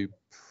gone to,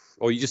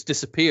 or you just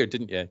disappeared,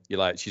 didn't you? You're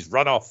like, she's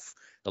run off.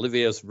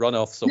 Olivia's run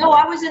off somewhere. No,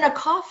 I was in a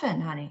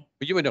coffin, honey.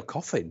 Were you in a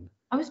coffin?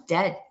 I was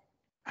dead.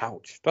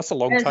 Ouch. That's a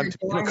long time to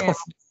be in a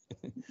coffin.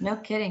 No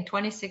kidding.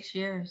 26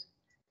 years.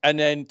 And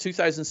then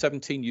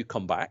 2017, you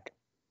come back.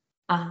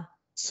 Uh-huh.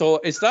 So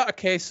is that a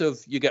case of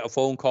you get a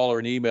phone call or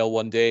an email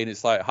one day and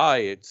it's like, hi,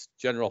 it's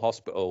General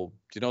Hospital.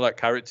 Do you know that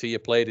character you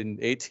played in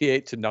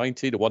 88 to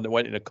 90, the one that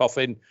went in a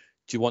coffin?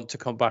 Do you want to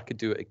come back and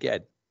do it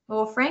again?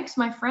 Well, Frank's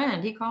my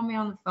friend. He called me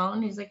on the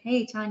phone. He's like,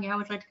 hey, Tonja, how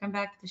would you like to come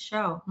back to the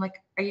show? I'm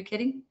like, are you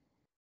kidding?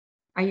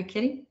 Are you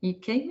kidding? Are you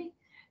kidding me?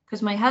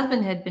 Because my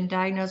husband had been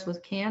diagnosed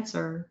with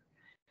cancer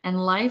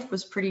and life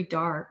was pretty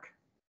dark.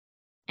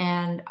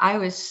 And I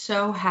was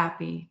so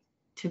happy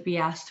to be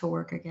asked to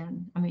work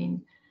again. I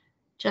mean,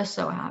 just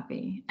so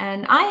happy.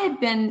 And I had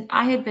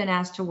been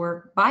asked to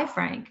work by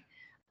Frank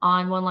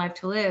on One Life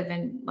to Live,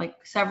 and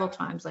like several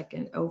times, like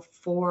in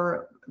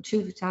 2004,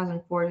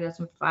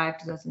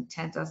 2005,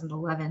 2010,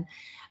 2011.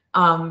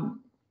 And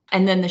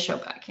then the show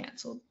got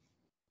canceled.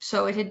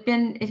 So it had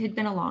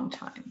been a long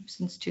time,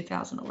 since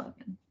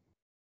 2011.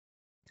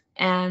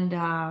 And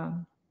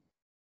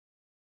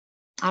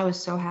I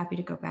was so happy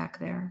to go back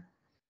there.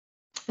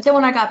 But then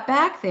when I got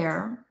back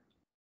there,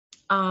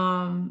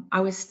 I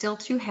was still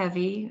too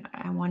heavy.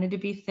 I wanted to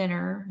be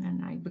thinner,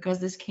 and because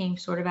this came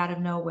sort of out of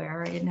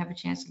nowhere, I didn't have a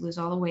chance to lose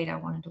all the weight I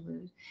wanted to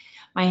lose.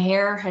 My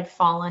hair had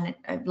fallen,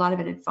 a lot of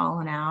it had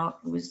fallen out.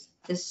 It was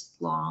this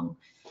long.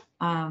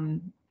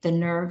 The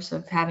nerves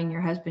of having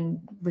your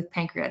husband with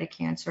pancreatic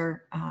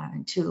cancer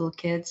and 2 little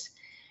kids,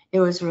 it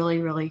was really,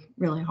 really,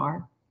 really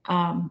hard.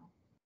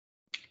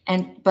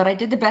 But I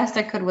did the best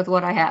I could with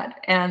what I had,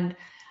 and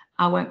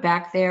I went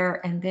back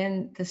there, and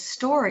then the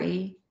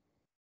story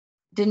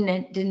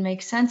didn't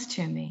make sense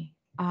to me,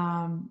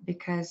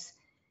 because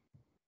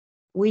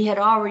we had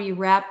already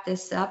wrapped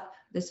this up.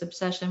 This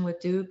obsession with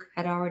Duke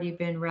had already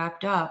been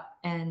wrapped up,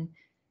 and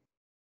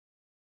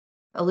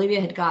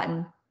Olivia had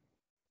gotten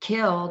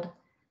killed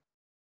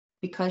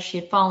because she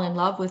had fallen in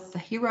love with the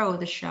hero of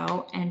the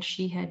show, and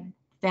she had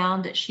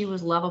found that she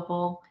was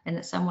lovable and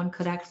that someone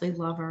could actually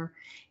love her.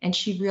 And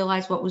she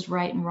realized what was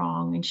right and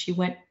wrong. And she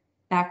went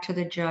back to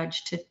the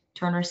judge to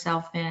turn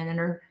herself in, and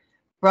her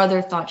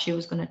brother thought she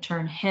was going to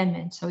turn him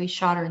in. So he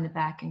shot her in the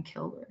back and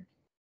killed her.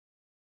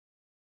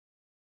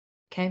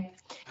 Okay.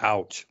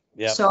 Ouch.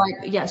 Yeah.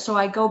 So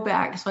I go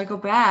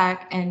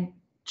back and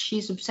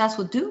she's obsessed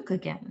with Duke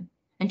again.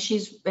 And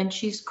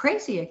she's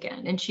crazy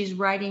again. And she's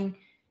writing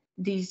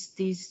these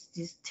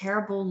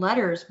terrible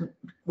letters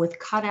with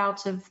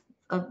cutouts of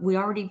we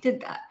already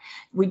did that.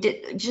 We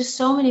did just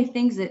so many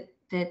things that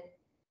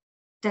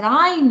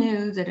I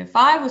knew that if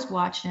I was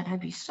watching it, I'd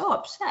be so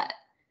upset,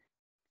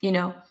 you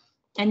know.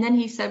 And then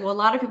he said, well, a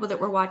lot of people that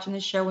were watching the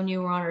show when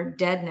you were on are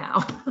dead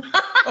now.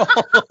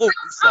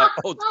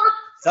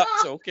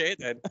 That's okay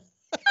then. Talk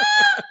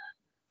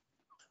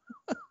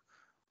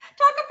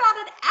about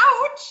an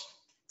ouch.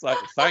 It's like,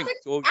 thanks.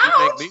 You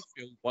make me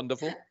feel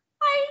wonderful.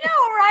 I know,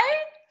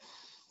 right?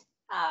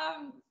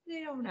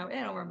 They don't know. They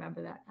don't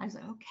remember that. I was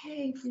like,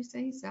 okay, if you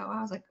say so.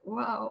 I was like,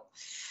 whoa.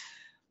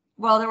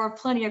 Well, there were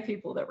plenty of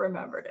people that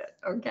remembered it.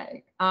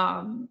 Okay.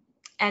 And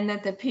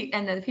that the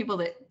people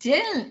that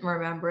didn't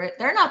remember it,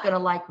 they're not going to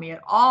like me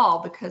at all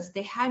because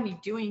they had me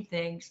doing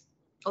things.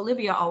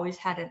 Olivia always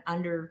had an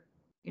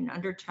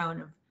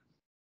undertone of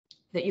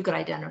that you could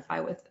identify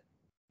with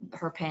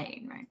her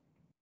pain, right?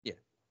 Yeah.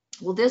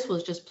 Well, this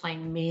was just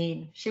plain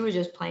mean. She was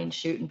just plain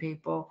shooting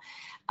people,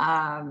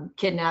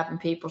 kidnapping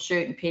people,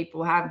 shooting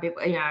people, having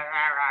people,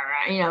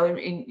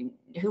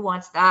 who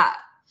wants that?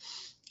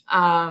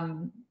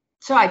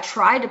 So I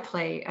tried to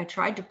play,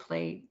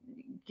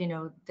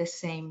 the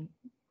same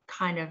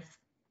kind of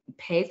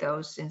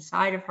pathos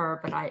inside of her,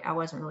 but I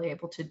wasn't really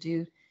able to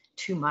do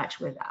too much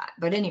with that.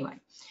 But anyway,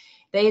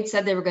 they had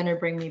said they were going to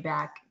bring me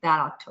back that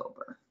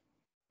October.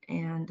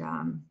 And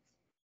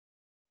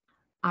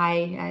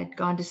I had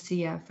gone to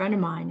see a friend of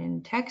mine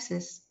in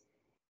Texas,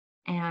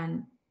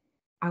 and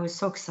I was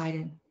so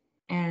excited.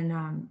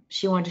 And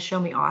she wanted to show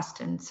me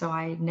Austin. So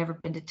I had never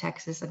been to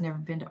Texas. I'd never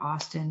been to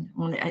Austin.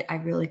 I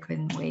really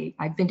couldn't wait.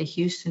 I'd been to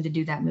Houston to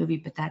do that movie,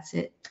 but that's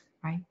it,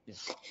 right? Yeah.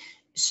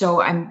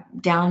 So I'm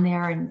down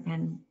there,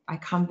 and I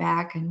come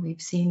back, and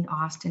we've seen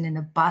Austin in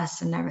the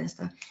bus and everything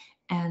stuff,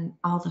 and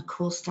all the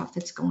cool stuff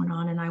that's going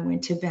on. And I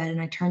went to bed,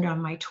 and I turned on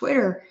my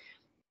Twitter,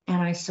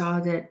 and I saw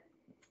that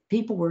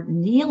people were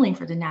kneeling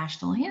for the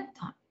national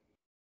anthem.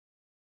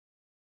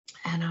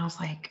 And I was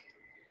like,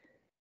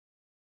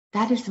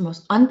 that is the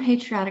most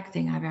unpatriotic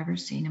thing I've ever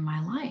seen in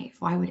my life.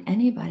 Why would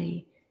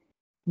anybody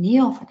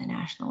kneel for the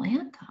national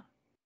anthem?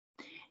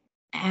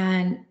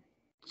 And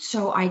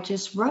so I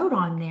just wrote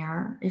on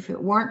there, if it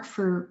weren't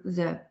for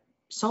the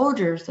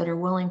soldiers that are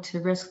willing to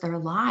risk their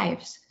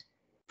lives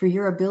for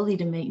your ability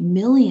to make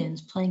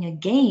millions playing a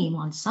game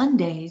on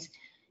Sundays,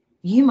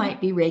 you might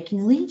be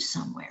raking leaves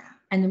somewhere.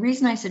 And the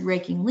reason I said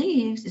raking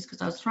leaves is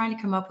because I was trying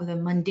to come up with a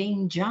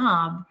mundane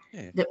job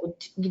that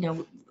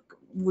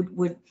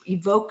would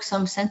evoke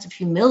some sense of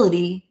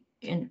humility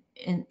in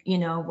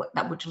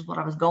which is what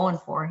I was going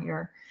for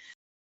here.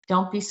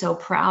 Don't be so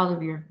proud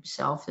of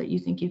yourself that you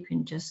think you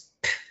can just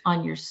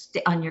on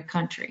your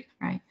country,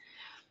 right?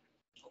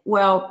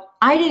 Well,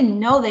 I didn't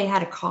know they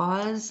had a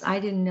cause.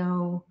 I didn't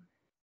know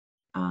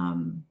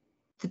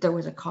that there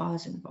was a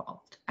cause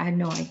involved. I had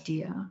no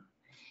idea.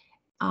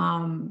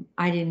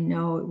 I didn't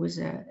know it was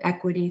an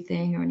equity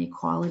thing or an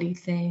equality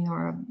thing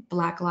or a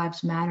Black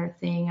Lives Matter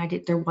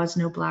thing. There was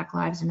no Black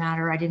Lives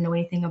Matter. I didn't know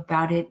anything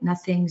about it.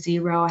 Nothing,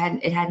 zero.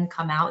 It hadn't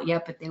come out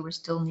yet, but they were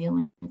still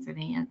kneeling for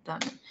the anthem.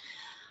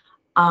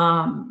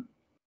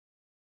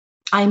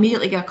 I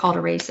immediately got called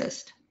a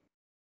racist.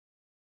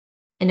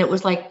 And it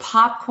was like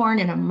popcorn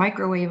in a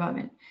microwave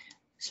oven.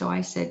 So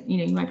I said,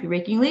 you might be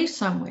raking leaves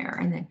somewhere.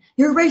 And then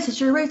you're a racist,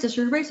 you're a racist,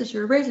 you're a racist,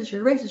 you're a racist,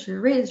 you're a racist,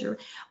 you're a racist.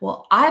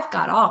 Well, I've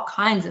got all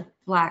kinds of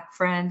Black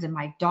friends, and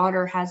my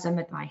daughter has them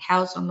at my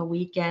house on the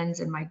weekends.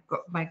 And my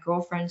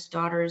girlfriend's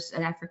daughter's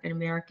an African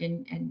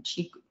American, and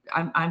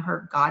I'm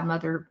her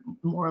godmother,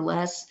 more or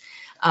less.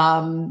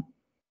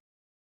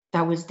 I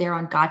was there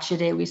on Gotcha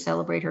Day. We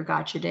celebrate her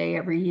Gotcha Day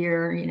every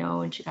year,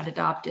 and she got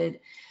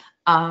adopted.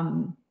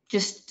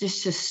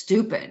 Just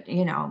stupid,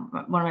 one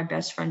of my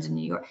best friends in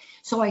New York.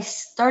 So I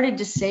started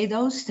to say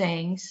those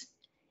things,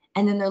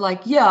 And then they're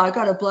like, yeah, I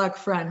got a black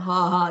friend.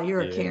 Ha ha,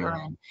 you're a Yeah.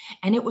 Karen.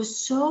 And it was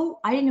so,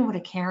 I didn't know what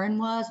a Karen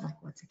was. I'm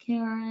like, what's a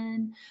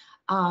Karen?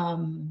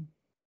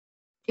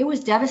 It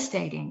was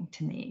devastating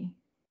to me.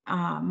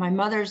 My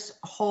mother's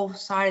whole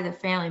side of the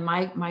family,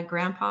 my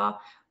grandpa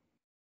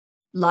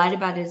lied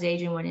about his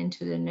age and went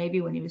into the Navy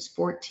when he was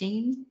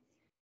 14.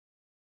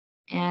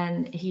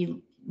 And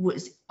he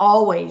was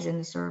always in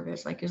the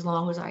service, like as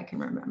long as I can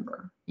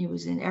remember. He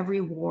was in every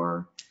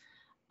war.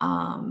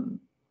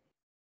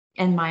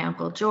 And my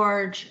Uncle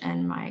George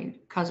and my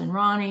cousin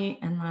Ronnie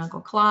and my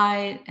Uncle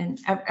Clyde and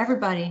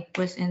everybody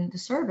was in the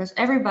service,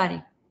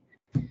 everybody.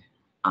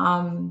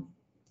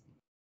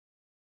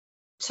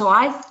 So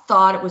I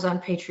thought it was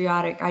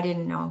unpatriotic. I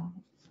didn't know,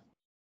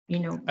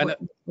 what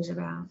it was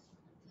about.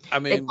 I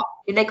mean,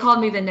 they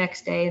called me the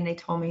next day and they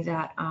told me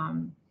that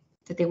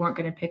that they weren't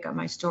going to pick up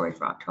my story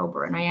for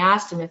October. And I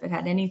asked them if it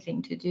had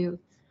anything to do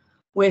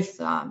with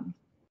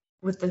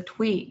the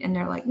tweet, and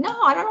they're like,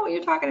 no, I don't know what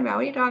you're talking about.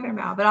 What are you talking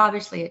about? But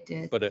obviously it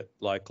did. But it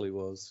likely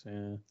was,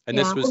 yeah. And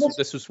yeah,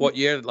 this was what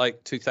year?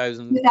 Like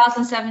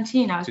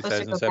 2017. I was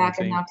supposed to go back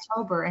in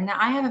October, and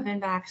I haven't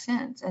been back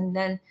since. And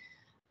then,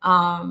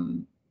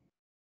 and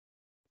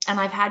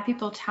I've had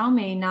people tell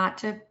me not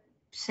to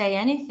say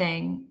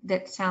anything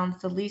that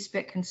sounds the least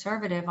bit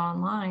conservative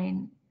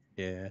online.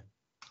 Yeah.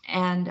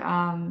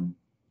 And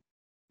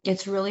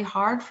it's really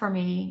hard for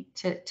me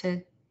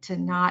to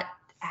not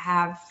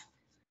have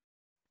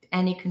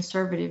any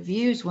conservative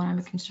views when I'm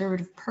a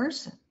conservative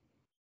person.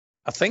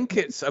 I think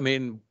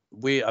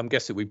I'm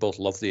guessing we both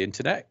love the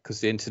internet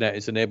because the internet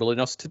is enabling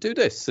us to do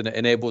this, and it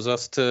enables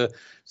us to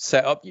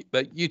set up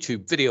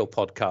YouTube video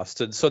podcasts.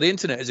 And so the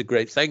internet is a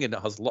great thing, and it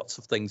has lots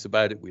of things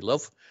about it we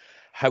love.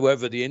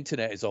 However, the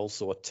internet is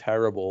also a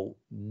terrible,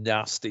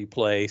 nasty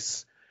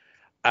place.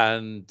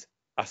 And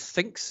I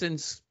think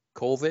since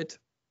COVID,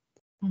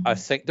 I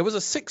think there was a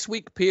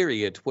 6-week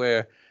period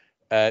where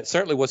it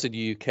certainly was in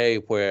the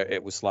UK where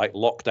it was like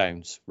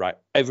lockdowns, right?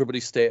 Everybody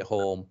stay at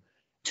home.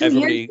 2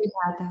 years we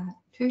had that.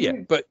 2 years.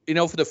 Yeah, but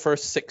for the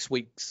first 6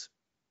 weeks,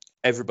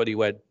 everybody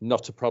went,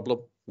 not a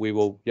problem.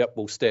 We'll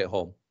stay at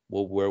home.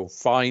 We're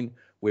fine.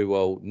 We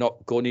will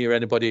not go near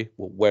anybody.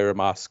 We'll wear a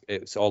mask.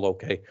 It's all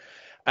okay.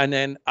 And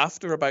then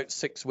after about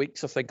 6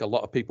 weeks, I think a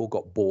lot of people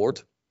got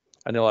bored.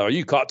 And they're like, oh,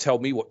 you can't tell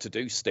me what to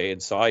do. Stay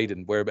inside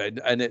and wear.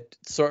 And it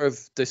sort of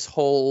this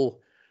whole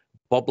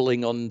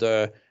bubbling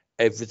under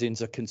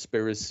everything's a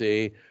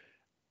conspiracy.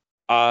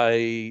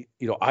 I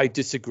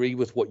disagree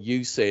with what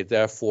you say.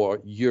 Therefore,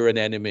 you're an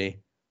enemy.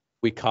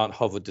 We can't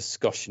have a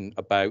discussion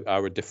about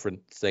our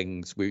different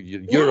things.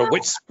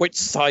 Which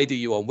side are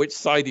you on? Which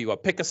side are you on?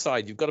 Pick a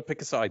side. You've got to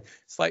pick a side.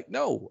 It's like,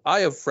 no,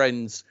 I have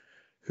friends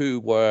who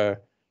were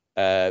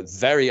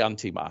very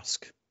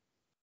anti-mask.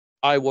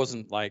 I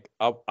wasn't like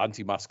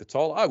anti-mask at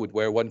all. I would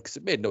wear one because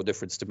it made no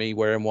difference to me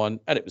wearing one,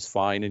 and it was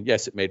fine. And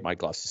yes, it made my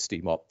glasses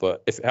steam up,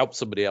 but if it helped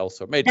somebody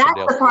else or made somebody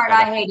else, that's the part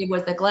I hated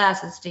was the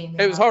glasses steaming.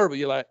 It was horrible.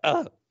 You're like,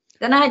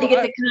 Then I had to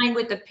get the kind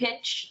with the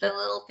pinch, the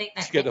little thing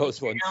that get those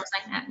ones.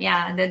 Like that.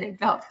 Yeah, and then it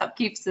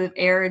keeps the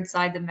air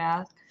inside the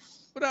mask.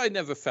 But I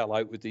never fell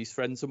out with these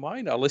friends of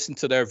mine. I listened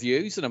to their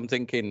views, and I'm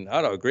thinking,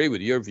 I don't agree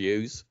with your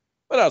views.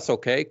 But that's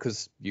okay,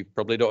 because you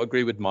probably don't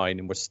agree with mine,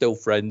 and we're still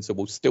friends, and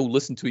we'll still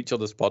listen to each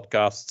other's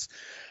podcasts.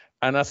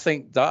 And I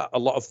think that a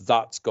lot of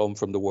that's gone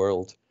from the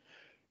world.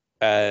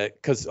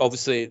 Because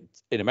obviously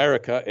in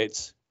America,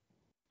 it's,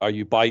 are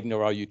you Biden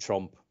or are you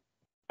Trump?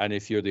 And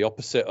if you're the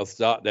opposite of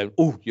that, then,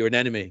 oh, you're an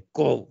enemy.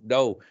 Go,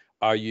 no.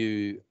 Are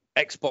you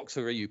Xbox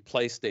or are you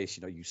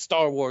PlayStation? Are you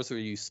Star Wars or are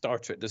you Star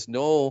Trek? There's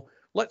no,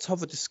 let's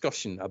have a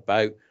discussion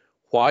about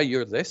why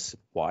you're this,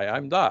 why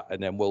I'm that.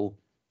 And then we'll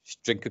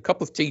drink a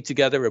cup of tea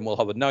together and we'll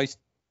have a nice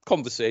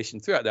conversation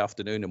throughout the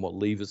afternoon and we'll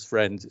leave as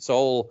friends. It's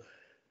all,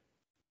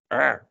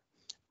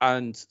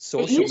 and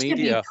social media. It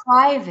used to be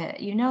private,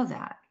 you know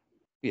that.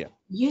 Yeah.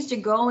 You used to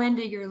go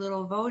into your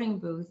little voting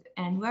booth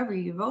and whoever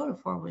you voted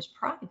for was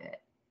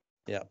private.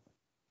 Yeah.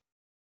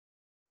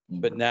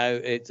 But now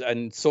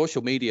and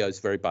social media is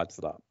very bad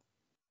for that.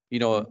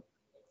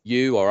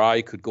 You or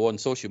I could go on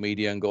social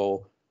media and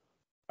go,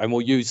 and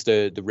we'll use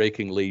the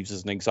raking leaves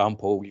as an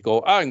example. You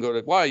go,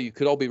 why? You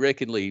could all be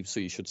raking leaves,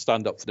 so you should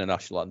stand up for the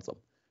national anthem.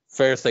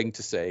 Fair thing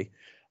to say.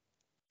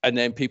 And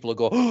then people will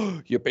go,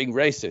 oh, you're being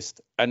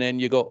racist. And then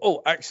you go,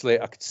 oh, actually,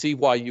 I could see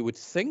why you would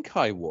think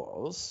I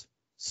was.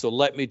 So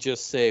let me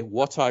just say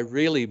what I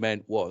really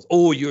meant was,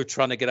 oh, you're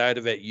trying to get out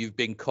of it. You've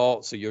been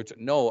caught. So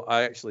no,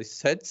 I actually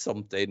said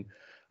something.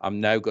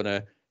 I'm now going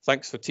to,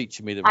 thanks for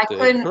teaching me the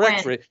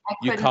correct phrase.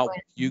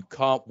 You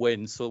can't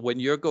win. So when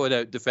you're going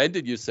out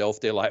defending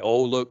yourself, they're like,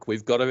 oh, look,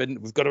 we've got her in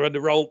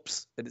the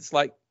ropes. And it's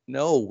like,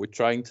 no, we're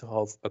trying to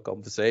have a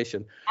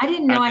conversation. I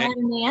didn't know I had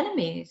any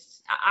enemies.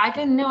 I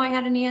didn't know I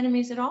had any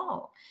enemies at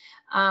all.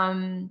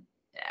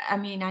 I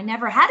mean, I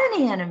never had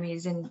any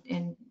enemies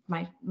in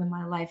my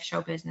life,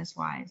 show business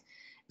wise.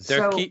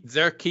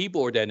 They're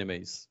keyboard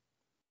enemies.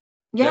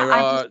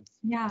 Yeah,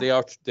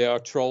 there are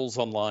trolls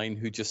online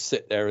who just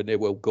sit there and they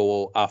will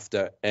go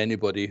after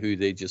anybody who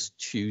they just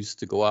choose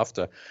to go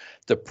after.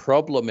 The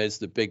problem is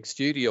the big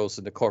studios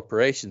and the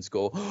corporations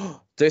go,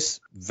 oh,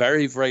 this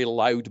very, very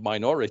loud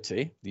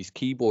minority, these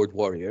keyboard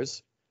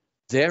warriors,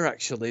 they're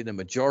actually the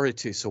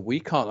majority, so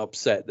we can't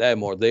upset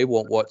them or they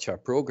won't watch our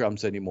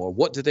programs anymore.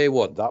 What do they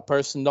want? That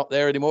person not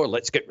there anymore?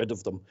 Let's get rid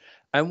of them.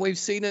 And we've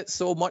seen it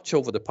so much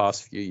over the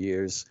past few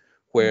years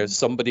where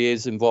somebody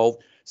is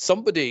involved.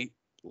 Somebody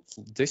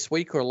this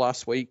week or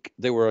last week,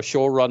 they were a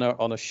showrunner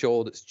on a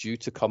show that's due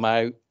to come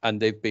out and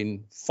they've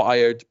been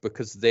fired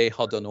because they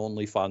had an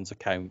OnlyFans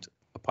account,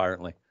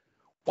 apparently.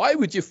 Why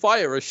would you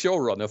fire a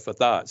showrunner for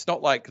that? It's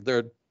not like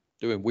they're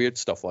doing weird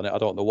stuff on it. I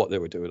don't know what they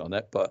were doing on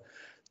it, but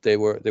they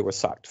were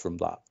sacked from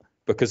that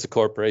because the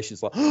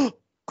corporation's like, oh,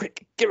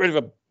 quick, get rid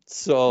of him.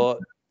 So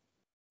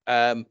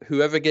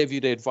whoever gave you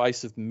the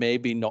advice of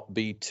maybe not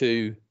be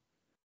too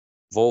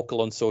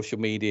vocal on social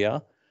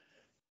media,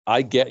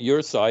 I get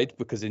your side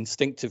because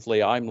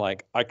instinctively I'm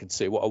like, I can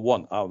say what I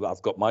want.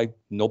 I've got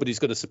nobody's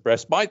going to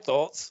suppress my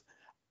thoughts.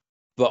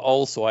 But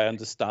also I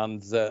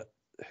understand that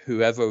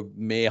whoever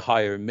may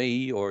hire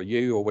me or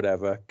you or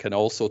whatever can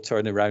also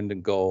turn around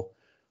and go,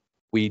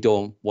 we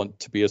don't want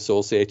to be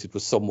associated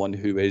with someone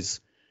who is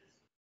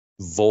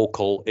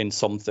vocal in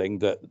something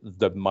that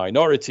the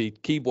minority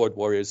keyboard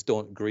warriors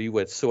don't agree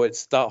with. So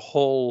it's that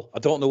whole, I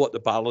don't know what the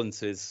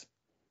balance is.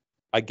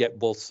 I get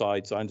both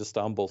sides. I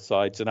understand both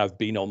sides, and I've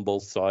been on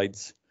both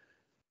sides.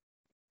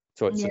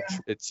 So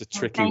it's a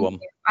tricky one.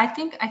 I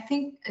think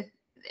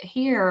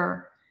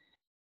here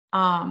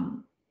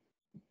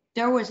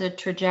there was a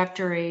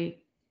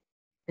trajectory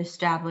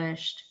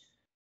established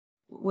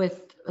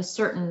with a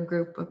certain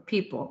group of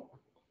people,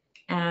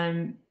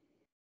 and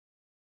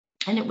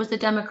it was the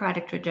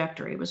Democratic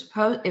trajectory. It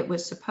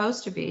was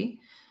supposed to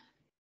be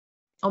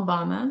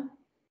Obama,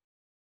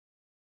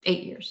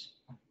 8 years,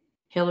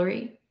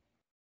 Hillary,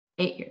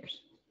 8 years,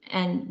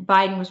 and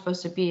Biden was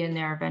supposed to be in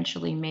there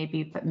eventually,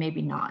 maybe, but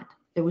maybe not.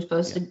 It was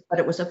supposed to, but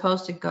it was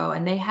supposed to go,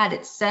 and they had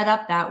it set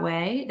up that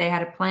way. They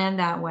had it planned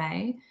that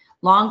way,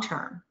 long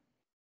term.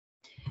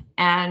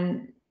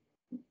 And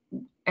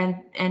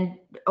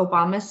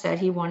Obama said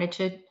he wanted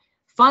to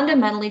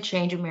fundamentally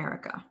change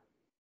America.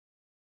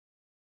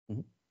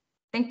 I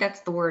think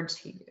that's the words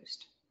he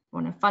used.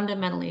 Want to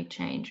fundamentally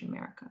change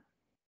America.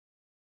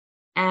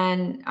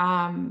 And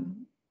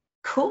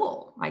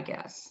cool, I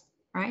guess,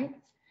 right?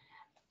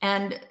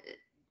 And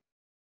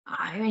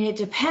I mean, it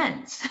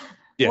depends.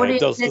 Yeah, what it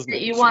does, is it doesn't that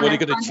it? you want What are you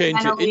to going to change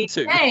it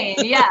into?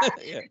 change? Yeah.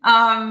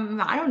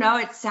 I don't know.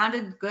 It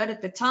sounded good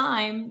at the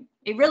time.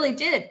 It really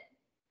did.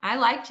 I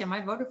liked him.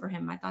 I voted for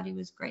him. I thought he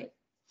was great.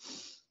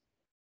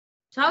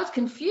 So I was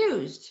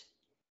confused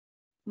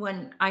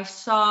when I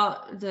saw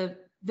the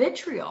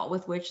vitriol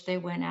with which they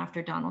went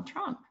after Donald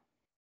Trump.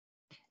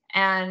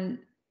 And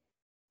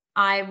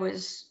I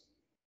was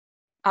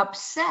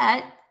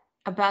upset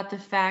about the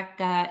fact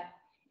that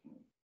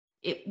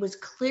it was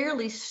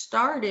clearly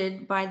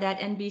started by that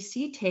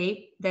NBC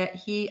tape that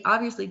he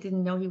obviously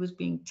didn't know he was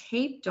being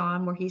taped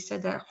on, where he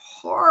said that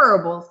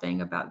horrible thing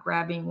about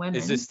grabbing women.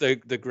 Is this the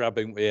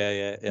grabbing?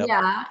 Yeah.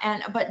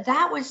 Yeah, but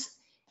that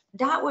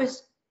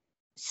was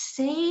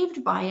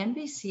saved by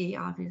NBC,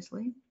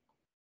 obviously,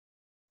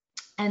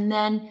 and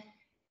then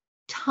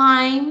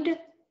timed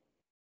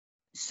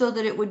so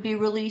that it would be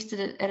released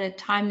at a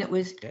time that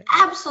was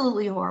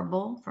absolutely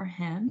horrible for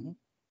him.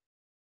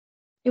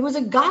 It was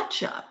a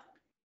gotcha.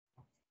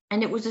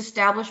 And it was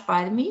established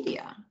by the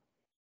media.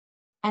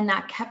 And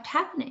that kept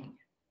happening.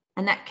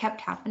 And that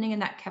kept happening.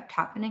 And that kept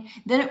happening.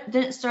 Then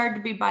it started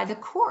to be by the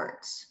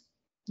courts.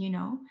 You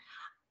know,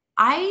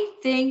 I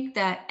think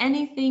that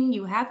anything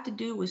you have to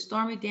do with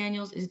Stormy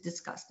Daniels is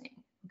disgusting.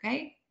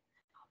 Okay.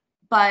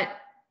 But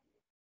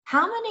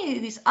how many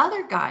of these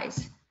other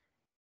guys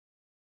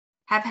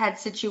have had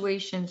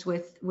situations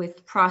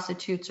with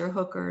prostitutes or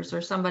hookers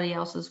or somebody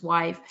else's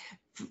wife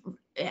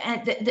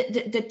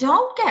that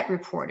don't get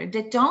reported,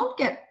 that don't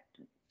get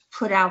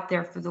put out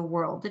there for the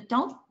world, that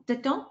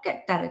don't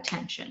get that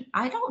attention?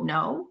 I don't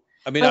know.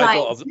 I mean, I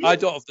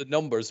don't have the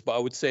numbers, but I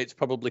would say it's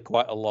probably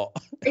quite a lot.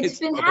 It's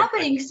been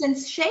happening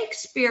since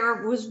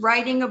Shakespeare was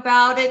writing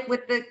about it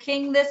with the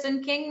king this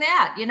and king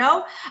that, you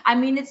know? I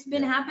mean, it's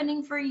been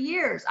happening for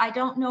years. I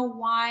don't know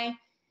why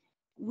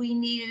we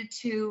needed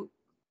to.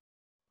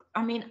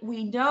 I mean,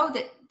 we know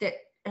that,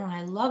 and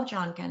I love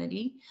John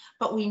Kennedy,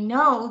 but we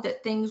know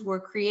that things were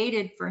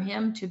created for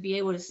him to be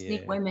able to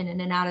sneak women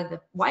in and out of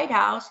the White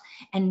House,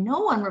 and no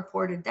one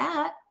reported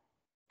that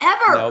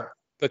ever. No,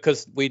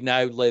 because we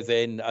now live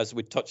in, as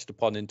we touched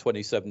upon in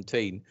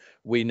 2017,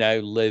 we now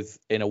live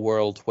in a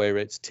world where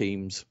it's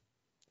teams.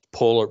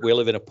 We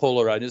live in a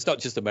polarized. It's not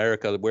just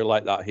America. We're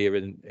like that here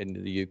in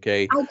the UK.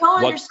 I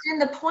don't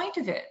understand the point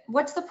of it.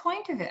 What's the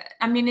point of it?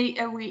 I mean,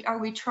 are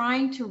we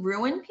trying to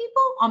ruin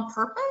people on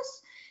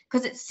purpose?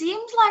 Because it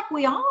seems like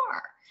we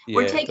are.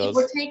 We're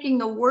taking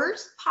the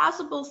worst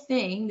possible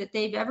thing that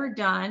they've ever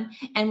done,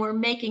 and we're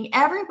making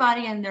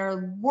everybody in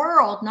their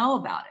world know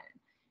about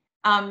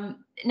it.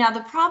 Now,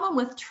 the problem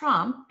with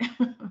Trump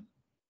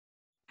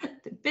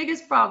The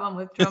biggest problem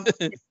with Trump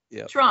is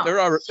Yeah, Trump. there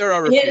are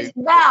a His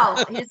few.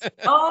 mouth, his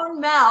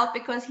own mouth,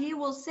 because he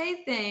will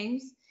say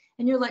things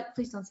and you're like,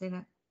 please don't say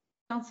that.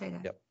 Don't say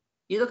that. Yep.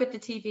 You look at the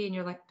TV and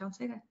you're like, don't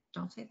say that.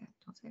 Don't say that.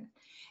 Don't say that.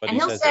 But And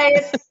he he'll says say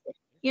it.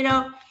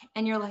 it,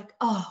 and you're like,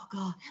 oh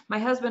God. My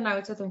husband and I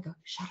would sit there and go,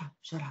 shut up,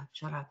 shut up,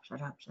 shut up,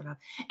 shut up, shut up.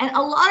 And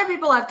a lot of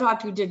people I've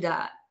talked to did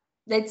that.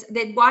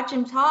 They'd watch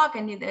him talk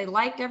and they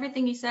liked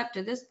everything he said up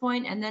to this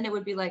point, and then it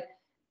would be like,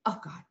 oh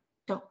God,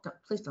 don't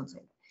please don't say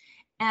that.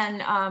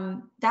 And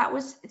that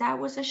was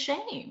a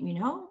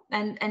shame,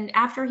 And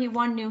after he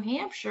won New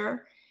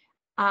Hampshire,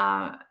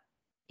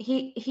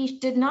 he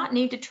did not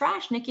need to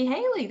trash Nikki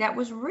Haley. That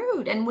was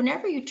rude. And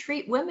whenever you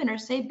treat women or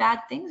say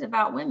bad things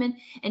about women,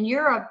 and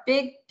you're a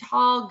big,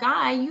 tall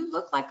guy, you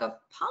look like a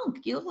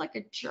punk. You look like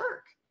a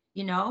jerk,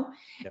 Yep.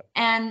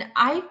 And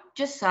I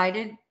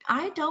decided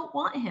I don't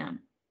want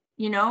him.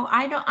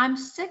 I'm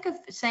sick of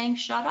saying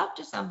shut up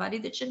to somebody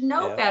that should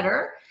know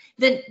better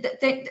than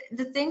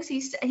the things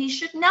he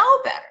should know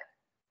better.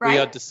 Right?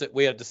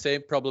 We had the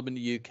same problem in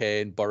the UK,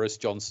 and Boris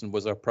Johnson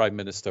was our prime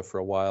minister for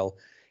a while.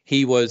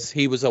 He was a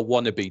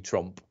wannabe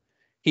Trump.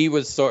 He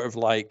was sort of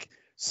like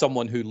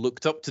someone who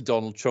looked up to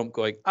Donald Trump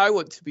going, I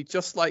want to be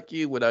just like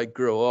you when I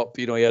grow up.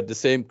 He had the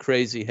same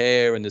crazy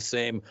hair and the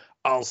same,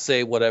 I'll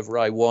say whatever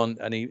I want.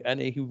 And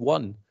he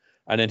won.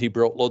 And then he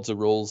broke loads of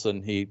rules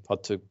and he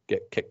had to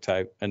get kicked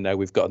out. And now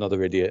we've got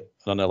another idiot,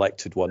 an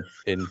unelected one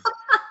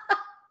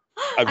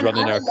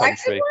running our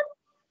country. One?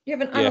 You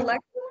have an unelected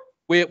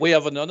one? We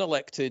have an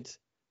unelected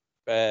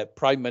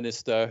prime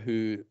minister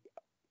who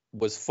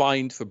was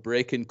fined for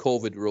breaking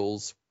COVID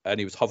rules, and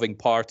he was having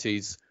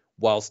parties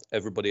whilst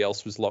everybody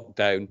else was locked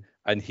down.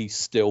 And he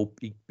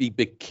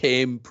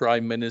became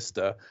prime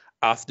minister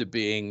after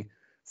being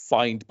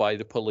fined by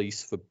the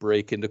police for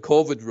breaking the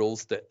COVID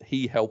rules that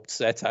he helped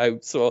set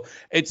out. So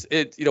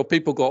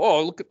people go,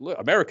 oh, look,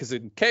 America's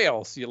in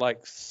chaos. You're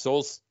like,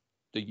 so's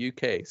the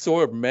UK. So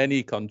are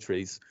many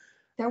countries.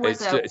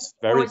 It's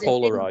very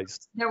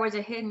polarized. There was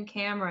a hidden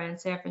camera in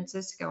San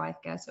Francisco, I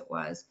guess it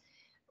was,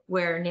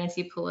 where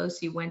Nancy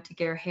Pelosi went to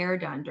get her hair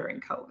done during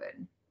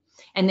COVID.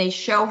 And they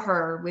show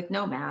her with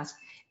no mask,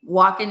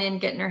 walking in,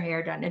 getting her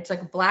hair done. It's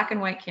like a black and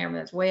white camera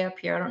that's way up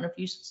here. I don't know if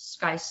you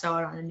guys saw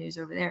it on the news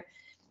over there.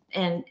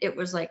 And it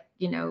was like,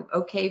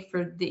 okay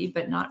for thee,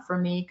 but not for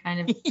me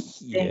kind of thing.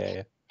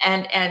 Yeah.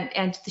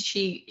 And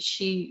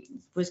she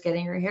was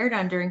getting her hair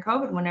done during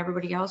COVID when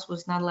everybody else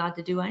was not allowed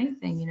to do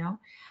anything,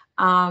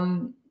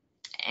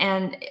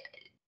 and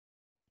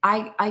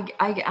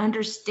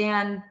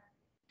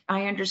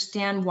I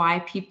understand why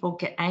people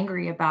get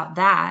angry about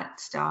that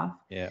stuff.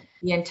 Yeah.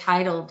 The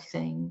entitled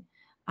thing.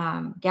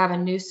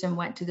 Gavin Newsom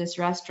went to this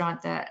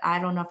restaurant that I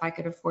don't know if I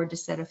could afford to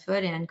set a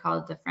foot in,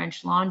 called the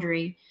French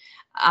Laundry,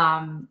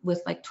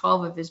 with like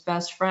 12 of his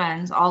best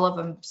friends, all of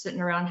them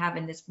sitting around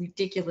having this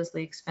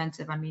ridiculously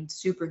expensive,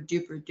 super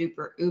duper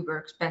duper uber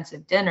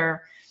expensive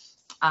dinner.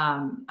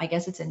 I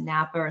guess it's in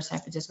Napa or San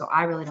Francisco.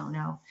 I really don't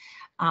know.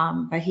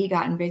 But he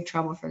got in big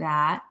trouble for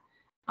that.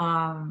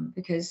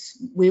 Because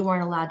we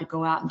weren't allowed to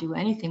go out and do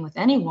anything with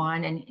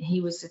anyone. And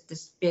he was at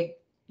this big,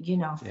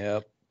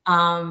 Yep.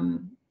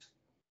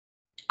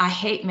 I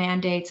hate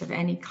mandates of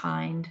any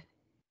kind.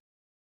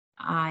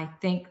 I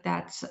think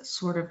that's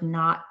sort of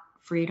not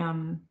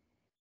freedom.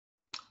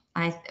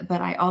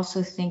 But I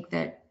also think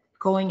that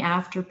going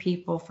after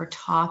people for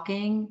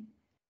talking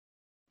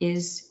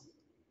is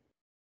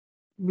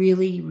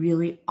really,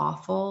 really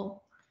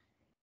awful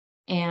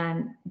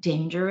and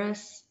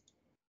dangerous.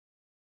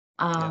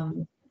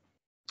 And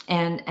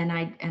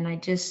I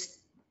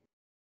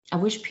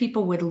wish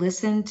people would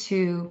listen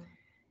to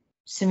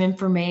some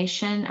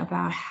information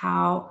about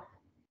how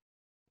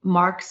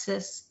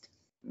Marxist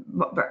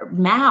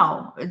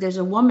Mao. There's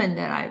a woman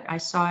that I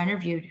saw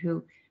interviewed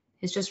who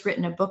has just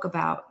written a book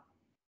about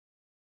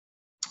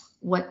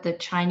what the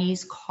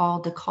Chinese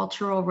called the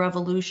Cultural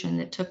Revolution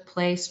that took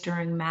place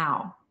during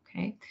Mao.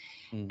 Okay.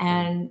 Mm-hmm.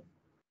 And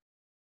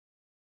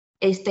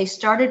they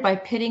started by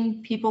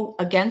pitting people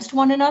against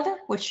one another,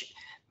 which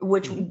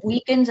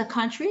weakens a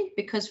country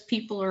because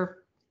people are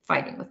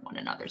fighting with one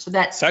another. So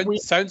that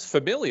sounds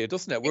familiar,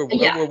 doesn't it?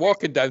 We're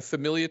walking down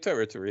familiar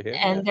territory here.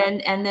 And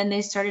then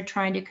they started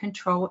trying to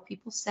control what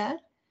people said,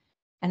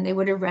 and they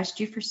would arrest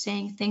you for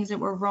saying things that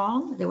were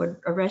wrong. They would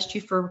arrest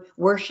you for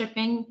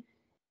worshiping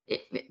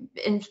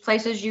in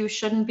places you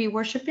shouldn't be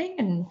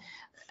worshiping,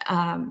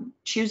 and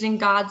choosing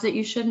gods that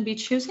you shouldn't be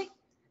choosing.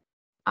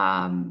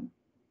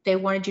 They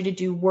wanted you to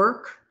do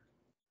work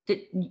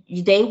that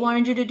they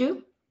wanted you to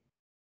do.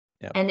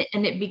 Yep.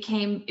 And it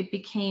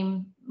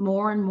became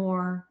more and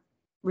more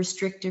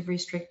restrictive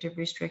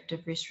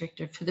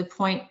to the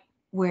point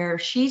where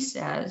she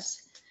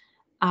says,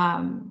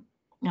 and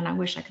I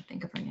wish I could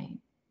think of her name,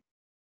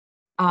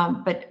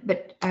 but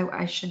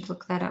I should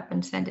look that up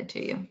and send it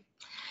to you.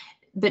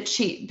 But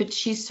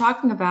she's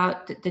talking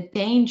about the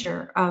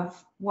danger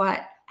of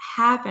what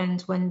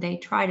happens when they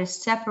try to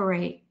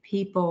separate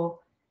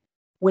people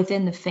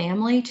within the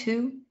family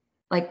too,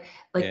 like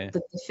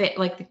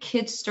the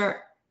kids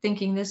start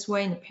thinking this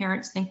way and the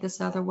parents think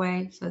this other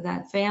way. So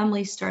that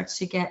family starts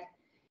to get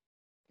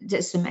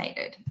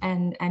decimated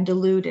and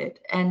diluted,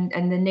 and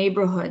the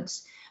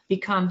neighborhoods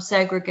become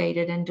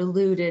segregated and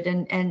diluted,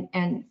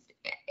 and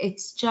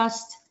it's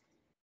just,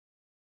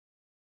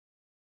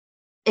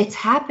 it's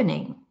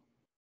happening.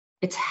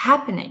 It's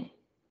happening.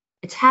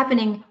 It's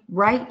happening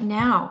right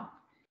now,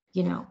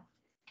 you know,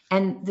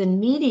 and the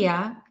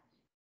media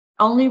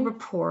only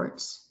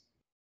reports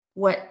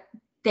what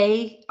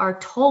they are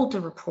told to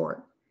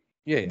report.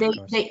 Yeah,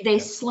 They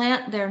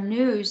slant their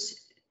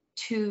news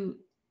to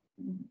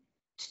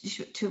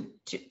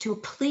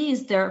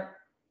please their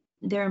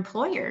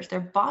employers, their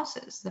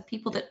bosses, the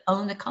people that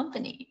own the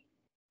company.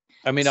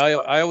 I mean,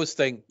 I always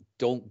think,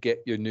 don't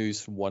get your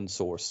news from one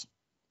source.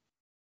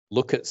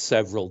 Look at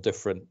several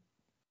different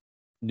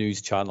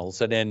news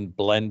channels and then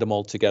blend them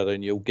all together,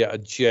 and you'll get a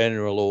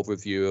general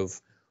overview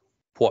of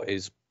what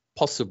is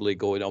possibly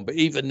going on. But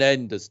even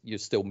then, you're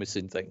still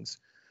missing things.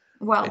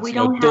 Well, we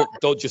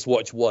don't just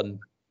watch one.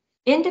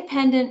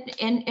 Independent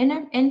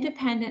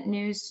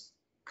news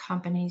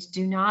companies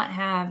do not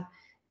have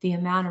the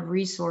amount of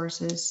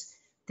resources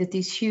that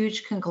these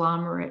huge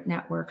conglomerate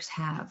networks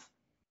have.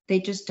 They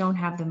just don't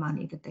have the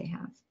money that they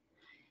have.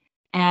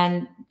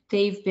 And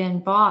they've been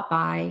bought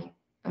by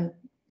a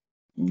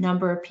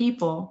number of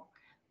people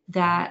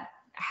that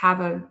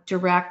have a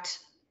direct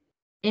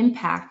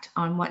impact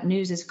on what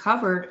news is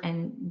covered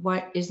and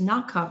what is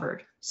not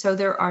covered. So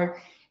there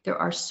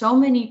are so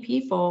many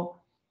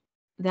people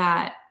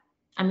that,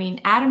 I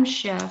mean, Adam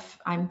Schiff,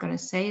 I'm going to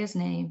say his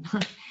name,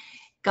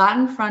 got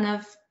in front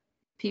of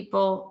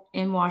people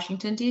in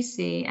Washington,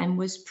 D.C. and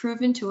was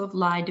proven to have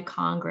lied to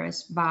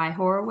Congress by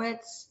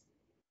Horowitz,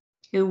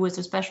 who was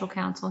a special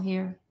counsel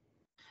here,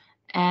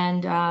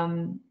 and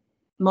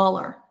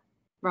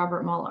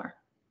Robert Mueller.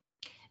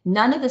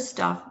 None of the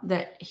stuff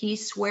that he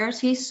swears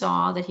he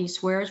saw, that he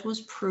swears was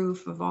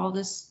proof of all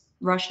this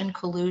Russian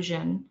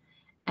collusion,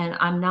 and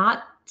I'm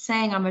not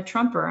saying I'm a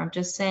Trumper, I'm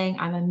just saying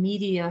I'm a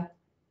media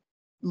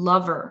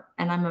lover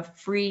and I'm a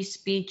free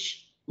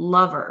speech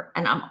lover,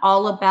 and I'm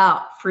all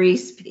about free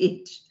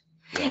speech.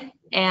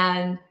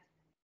 And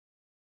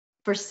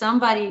for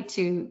somebody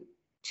to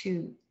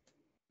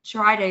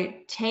try to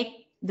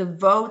take the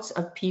votes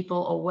of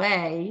people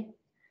away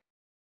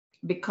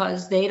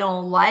because they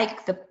don't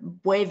like the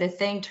way the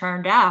thing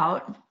turned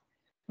out,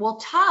 well,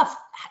 tough.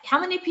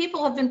 How many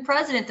people have been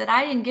president that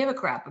I didn't give a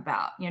crap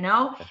about, you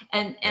know?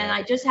 And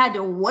I just had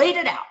to wait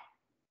it out.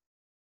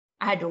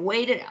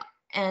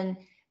 And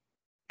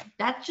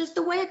that's just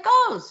the way it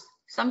goes.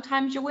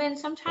 Sometimes you win,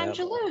 sometimes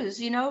you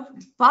lose, you know,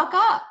 buck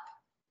up,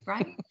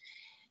 right?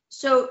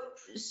 So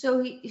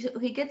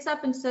he gets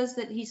up and says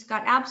that he's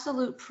got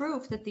absolute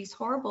proof that these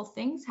horrible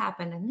things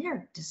happen, and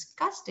they're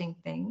disgusting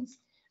things.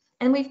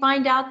 And we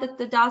find out that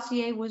the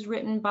dossier was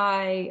written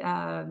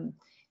by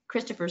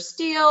Christopher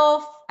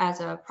Steele as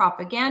a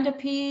propaganda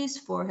piece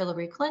for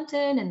Hillary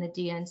Clinton and the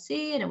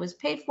DNC, and it was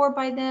paid for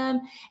by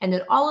them, and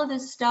that all of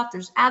this stuff,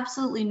 there's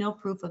absolutely no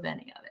proof of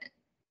any of it,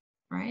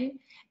 right?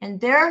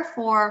 And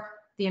therefore,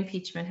 the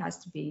impeachment has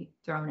to be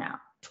thrown out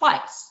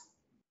twice.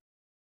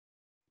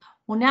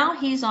 Well, now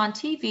he's on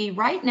TV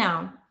right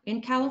now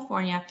in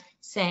California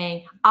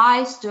saying,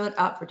 I stood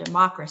up for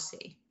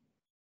democracy.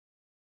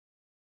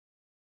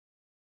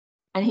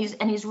 And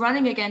he's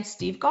running against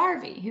Steve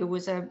Garvey, who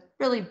was a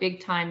really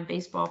big time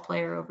baseball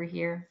player over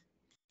here.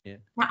 Yeah.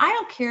 Now, I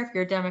don't care if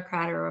you're a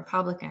Democrat or a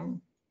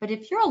Republican, but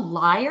if you're a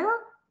liar,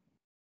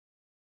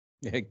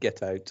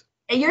 get out.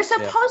 You're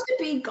supposed to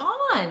be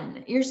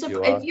gone.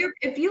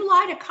 If you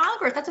lie to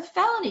Congress, that's a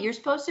felony. You're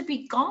supposed to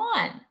be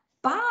gone.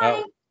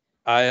 Bye.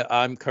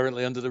 I'm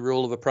currently under the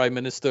rule of a prime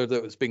minister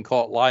that has been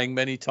caught lying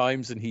many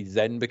times, and he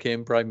then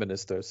became prime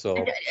minister.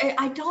 So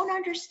I don't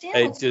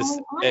understand what's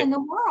going on in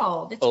the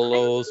world. It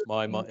blows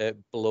my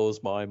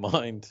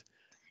mind.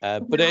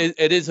 But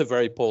it is a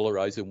very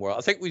polarizing world.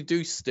 I think we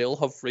do still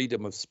have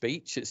freedom of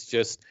speech. It's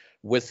just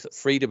with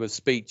freedom of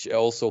speech, it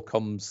also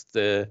comes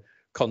the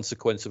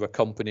consequence of a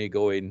company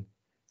going,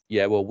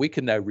 yeah, well, we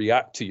can now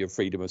react to your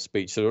freedom of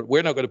speech. So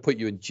we're not going to put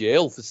you in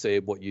jail for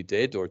saying what you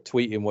did or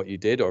tweeting what you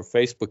did or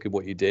Facebooking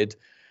what you did,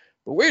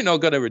 but we're not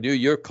going to renew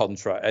your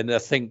contract. And I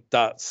think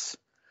that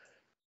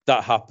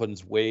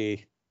happens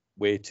way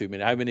too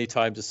many. How many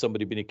times has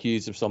somebody been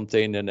accused of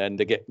something and then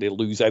they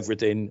lose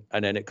everything,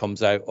 and then it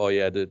comes out, oh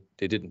yeah, they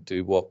didn't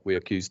do what we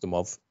accused them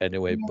of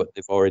anyway, but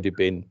they've already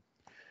been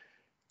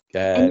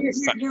found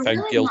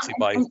really guilty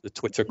by the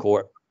Twitter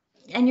court.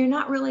 And you're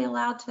not really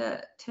allowed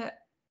to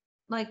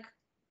like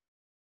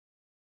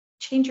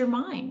change your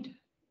mind.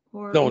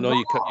 Or no, evolve,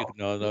 you can't.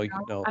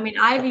 No. I mean,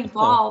 I've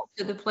evolved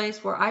to the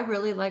place where I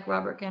really like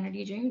Robert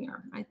Kennedy Jr.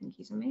 I think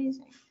he's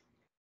amazing.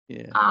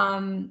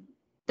 Yeah.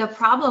 The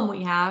problem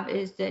we have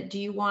is that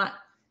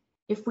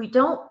if we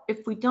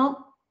don't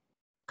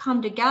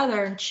come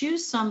together and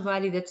choose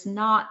somebody that's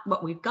not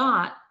what we've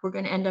got, we're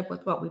going to end up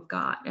with what we've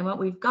got. And what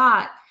we've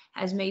got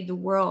has made the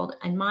world,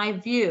 in my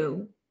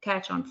view,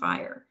 catch on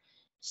fire.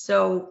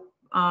 So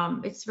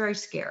it's very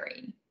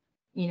scary,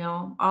 you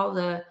know, all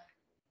the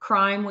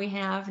crime we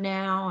have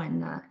now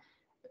and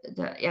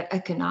the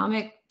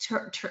economic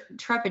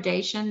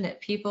trepidation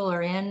that people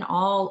are in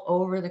all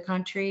over the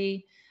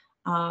country,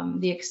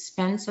 the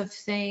expense of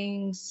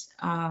things,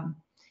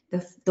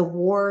 the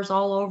wars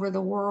all over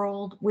the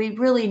world. We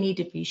really need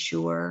to be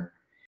sure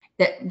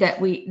that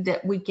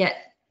we get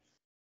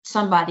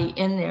somebody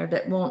in there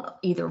that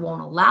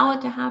won't allow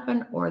it to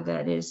happen, or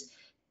that is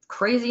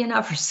crazy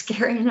enough or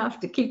scary enough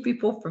to keep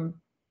people from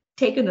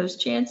taking those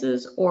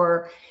chances,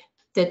 or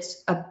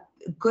that's a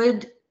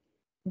good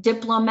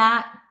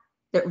diplomat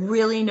that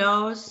really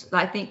knows.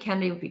 I think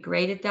Kennedy would be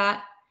great at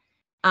that.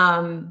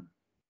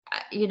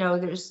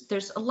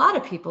 There's a lot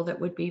of people that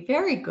would be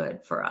very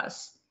good for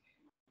us.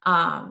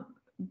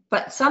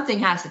 But something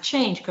has to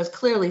change, because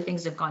clearly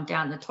things have gone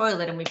down the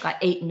toilet, and we've got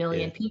 8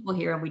 million people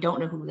here and we don't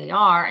know who they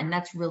are. And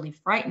that's really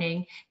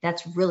frightening.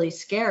 That's really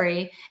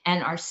scary.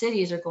 And our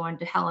cities are going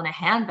to hell in a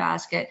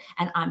handbasket.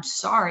 And I'm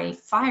sorry,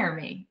 fire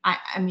me.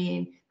 I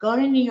mean, go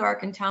to New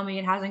York and tell me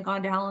it hasn't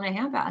gone to hell in a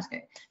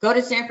handbasket. Go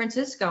to San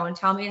Francisco and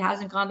tell me it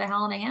hasn't gone to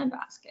hell in a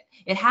handbasket.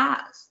 It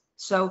has.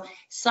 So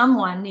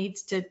someone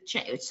needs to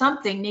change.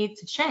 Something needs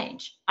to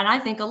change. And I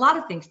think a lot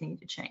of things need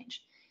to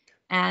change.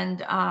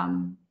 And,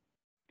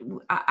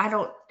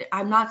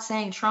 I'm not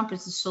saying Trump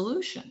is the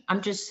solution.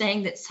 I'm just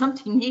saying that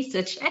something needs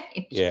to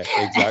change. Yeah,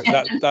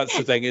 exactly. That's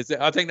the thing, is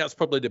it? I think that's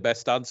probably the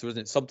best answer, isn't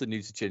it? Something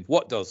needs to change.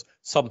 What does?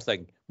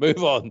 Something.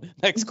 Move on.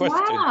 Next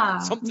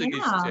question. Something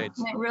needs to change.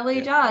 It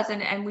really does.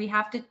 And we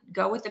have to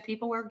go with the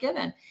people we're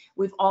given.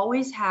 We've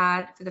always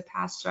had, for the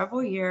past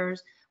several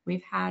years,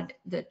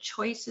 the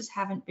choices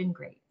haven't been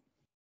great.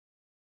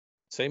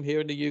 Same here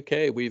in the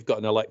UK. We've got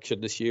an election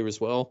this year as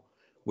well.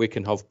 We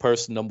can have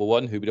person number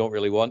one, who we don't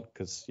really want,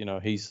 because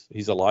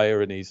he's a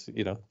liar, and he's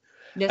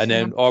and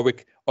then or we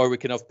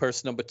can have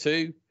person number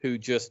two, who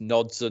just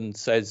nods and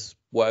says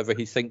whatever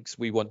he thinks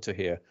we want to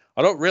hear.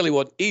 I don't really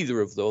want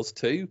either of those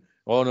two.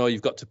 Oh no,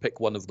 you've got to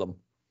pick one of them.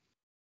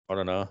 I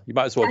don't know. You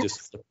might as well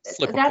just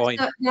flip a coin.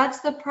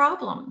 That's the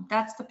problem.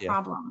 That's the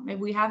problem.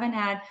 We haven't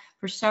had,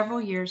 for several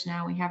years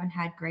now, we haven't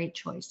had great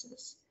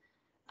choices.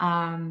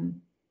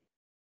 And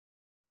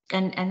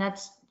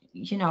that's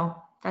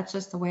that's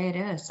just the way it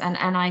is. And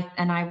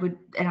I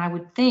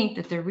would think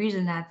that the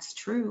reason that's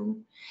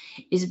true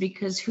is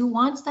because who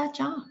wants that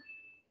job?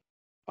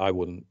 I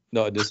wouldn't,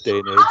 not in this day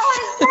and age.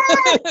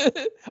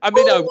 I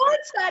mean, who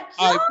wants that job?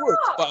 I would,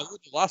 but I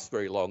wouldn't last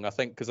very long, I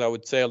think, because I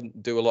would say and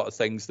do a lot of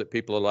things that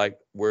people are like,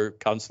 we're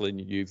cancelling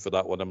you for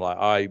that one. I'm like,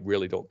 I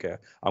really don't care.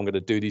 I'm going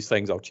to do these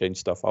things. I'll change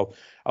stuff.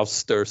 I'll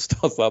stir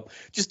stuff up.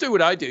 Just do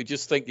what I do.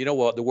 Just think, you know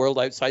what? The world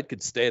outside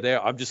could stay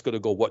there. I'm just going to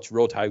go watch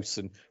Roadhouse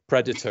and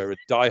Predator and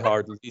Die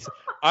Hard.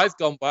 I've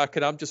gone back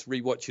and I'm just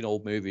rewatching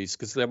old movies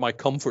because they're my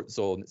comfort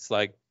zone. It's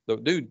like,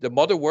 dude, the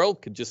modern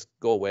world can just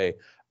go away.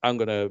 I'm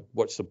going to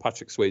watch some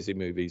Patrick Swayze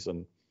movies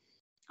and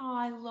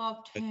I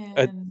loved him.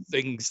 And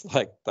things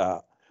like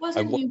that.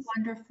 Wasn't he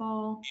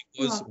wonderful?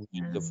 He was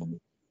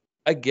wonderful.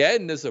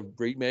 Again, there's a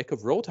remake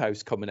of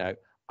Roadhouse coming out.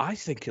 I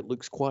think it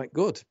looks quite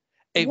good.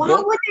 Why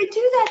would they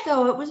do that,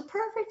 though? It was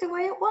perfect the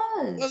way it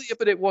was. Well, yeah,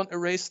 but it won't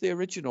erase the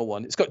original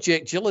one. It's got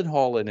Jake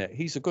Gyllenhaal in it.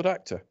 He's a good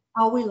actor.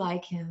 Oh, we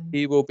like him.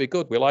 He will be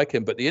good. We like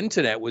him. But the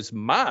internet was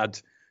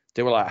mad.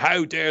 They were like,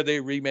 how dare they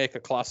remake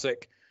a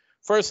classic?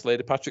 Firstly,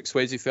 the Patrick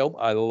Swayze film,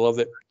 I love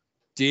it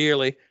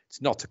dearly.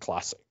 It's not a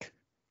classic,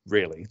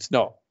 really. It's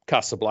not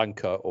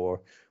Casablanca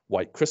or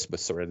White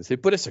Christmas or anything,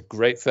 but it's a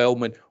great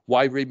film. And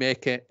why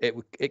remake it?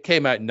 It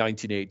came out in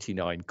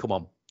 1989. Come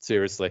on,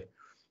 seriously.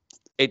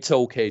 It's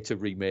okay to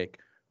remake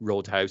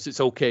Roadhouse. It's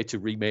okay to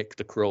remake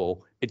The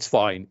Crow. It's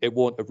fine. It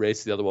won't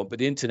erase the other one. But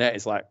the internet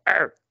is like,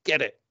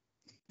 get it.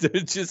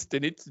 They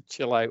need to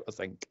chill out, I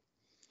think.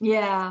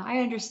 Yeah, I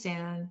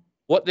understand.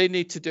 What they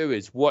need to do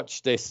is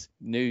watch this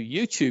new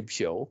YouTube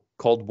show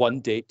called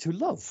One Date to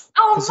Love.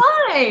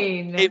 Oh,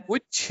 mine! It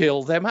would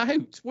chill them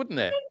out, wouldn't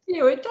it? Thank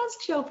you. It does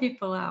chill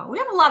people out. We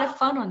have a lot of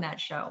fun on that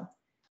show.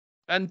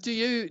 And do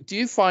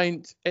you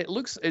find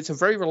it's a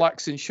very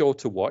relaxing show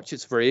to watch?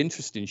 It's a very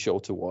interesting show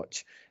to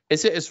watch.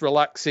 Is it as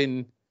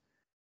relaxing?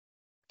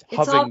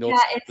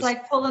 It's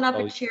like pulling up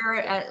a chair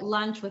at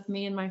lunch with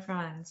me and my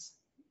friends.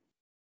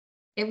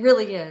 It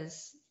really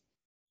is.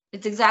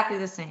 It's exactly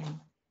the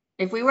same.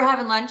 If we were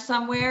having lunch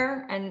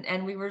somewhere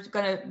and we were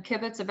going to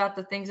kibitz about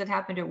the things that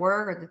happened at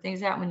work or the things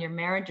that happen in your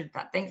marriage or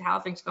how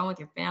things going with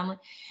your family,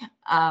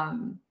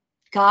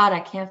 God, I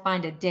can't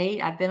find a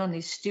date. I've been on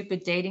these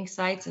stupid dating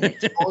sites and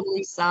it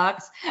totally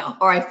sucks.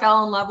 Or I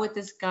fell in love with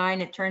this guy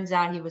and it turns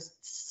out he was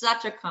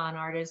such a con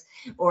artist.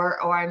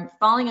 Or I'm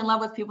falling in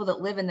love with people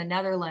that live in the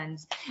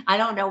Netherlands. I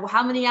don't know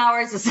how many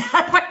hours is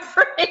that my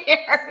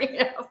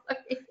prayer.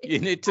 You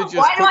need to just.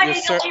 Why do I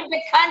need to leave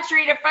the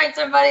country to find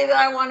somebody that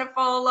I want to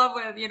fall in love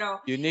with?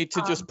 You need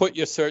to just put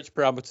your search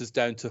parameters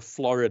down to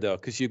Florida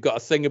because you've got a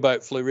thing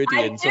about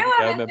Floridians. I do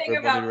have a thing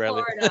about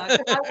Florida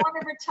because I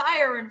want to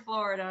retire in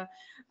Florida.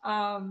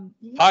 Yeah.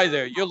 Hi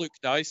there. You look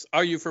nice.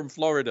 Are you from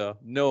Florida?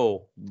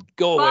 No.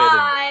 Go away then.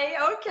 Bye.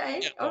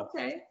 Okay. Yeah.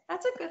 Okay.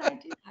 That's a good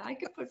idea. I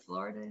could put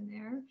Florida in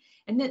there.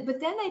 And then, but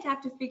then they'd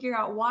have to figure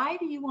out, why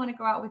do you want to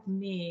go out with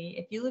me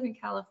if you live in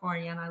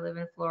California and I live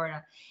in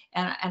Florida?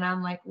 And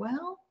I'm like,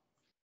 well,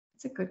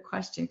 it's a good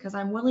question, because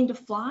I'm willing to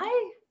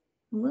fly.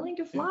 I'm willing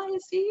to fly to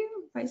see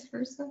you, vice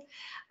versa.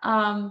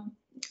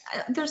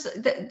 There's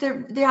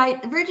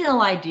the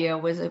original idea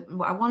was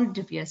I wanted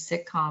to be a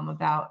sitcom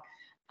about.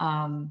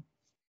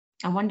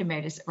 I wanted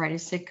to write a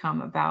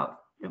sitcom about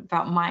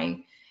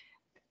my.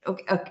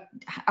 Okay,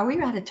 are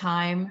we out of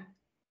time?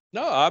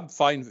 No, I'm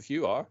fine if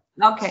you are.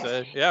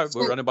 Okay. Yeah, So,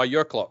 we're running by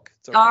your clock.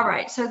 It's okay. all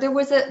right. So there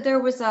was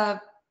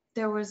a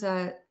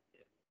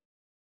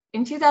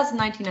in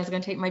 2019, I was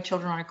going to take my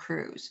children on a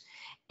cruise,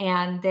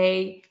 and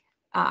Ed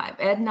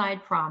and I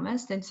had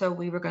promised, and so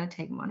we were going to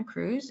take them on a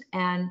cruise,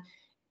 and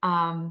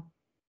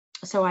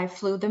so I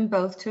flew them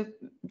both to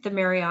the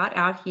Marriott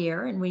out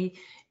here, and we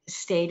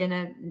stayed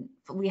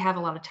we have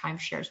a lot of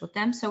timeshares with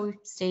them, so we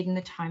stayed in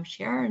the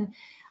timeshare, and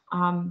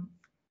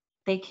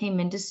they came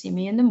in to see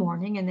me in the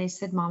morning, and they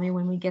said, Mommy,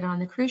 when we get on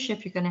the cruise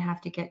ship, you're going to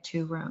have to get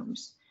 2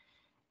 rooms.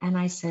 And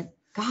I said,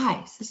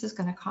 guys, this is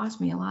going to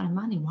cost me a lot of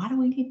money. Why do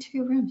we need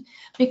 2 rooms?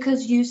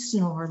 Because you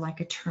snore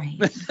like a train.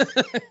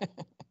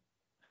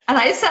 And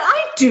I said,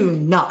 I do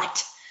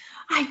not.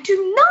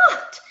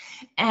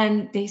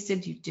 And they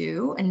said, you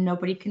do, and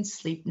nobody can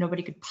sleep.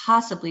 Nobody could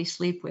possibly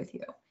sleep with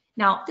you.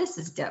 Now, this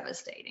is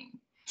devastating.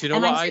 Do you know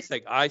what I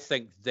think? I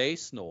think they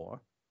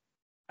snore,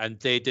 and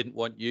they didn't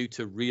want you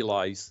to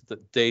realize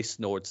that they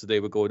snored, so they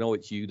were going, "Oh,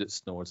 it's you that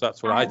snores."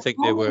 That's what I think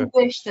they were. I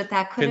wish that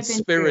could have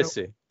been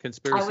true.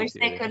 Conspiracy. I wish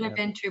theory, they could have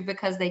been true,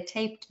 because they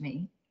taped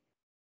me.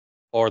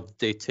 Or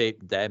they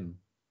taped them.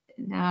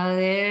 No,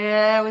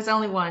 there was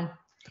only one.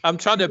 I'm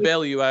trying to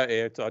bail you out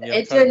here, Tonja.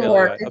 It didn't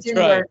work. It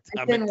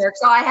didn't work.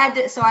 So I had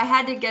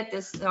to get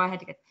this. So I had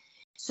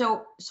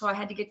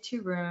to get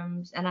 2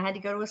 rooms, and I had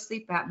to go to a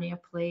sleep apnea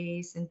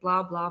place, and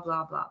blah blah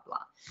blah blah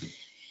blah.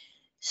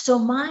 So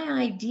my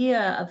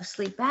idea of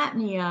sleep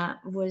apnea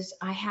was,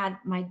 I had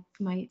my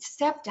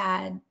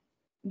stepdad,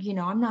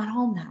 I'm not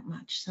home that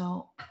much.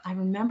 So I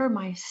remember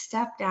my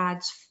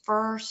stepdad's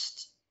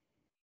first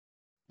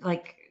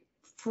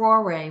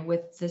foray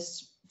with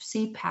this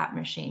CPAP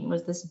machine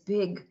was this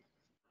big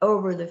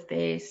over the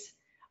face.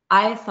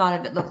 I thought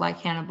of it looked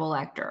like Hannibal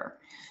Lecter.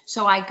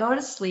 So I go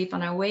to sleep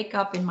and I wake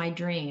up in my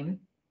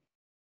dream.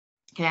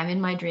 Okay, I'm in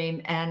my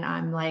dream and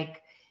I'm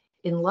like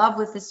in love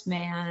with this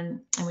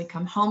man, and we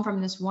come home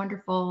from this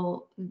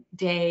wonderful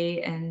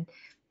day, and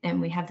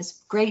we have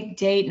this great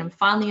date, and I'm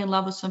finally in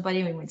love with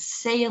somebody. We went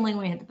sailing,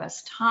 we had the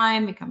best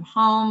time. We come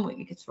home,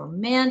 it gets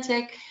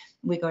romantic,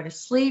 we go to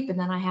sleep, and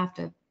then I have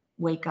to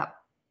wake up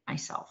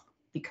myself,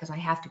 because I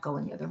have to go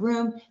in the other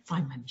room,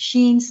 find my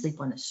machine, sleep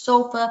on the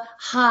sofa,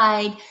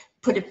 hide,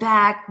 put it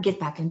back, get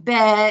back in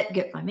bed,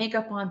 get my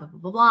makeup on, blah, blah,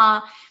 blah,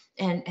 blah.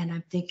 And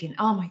I'm thinking,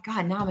 oh my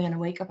God, now I'm going to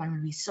wake up. I'm going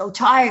to be so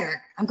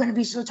tired. I'm going to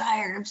be so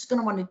tired. I'm just going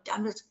to want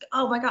to,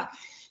 oh my God.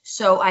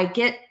 So I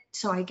get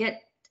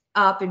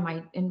up in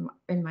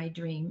my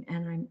dream,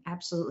 and I'm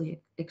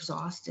absolutely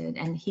exhausted.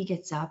 And he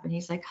gets up and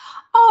he's like,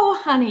 oh,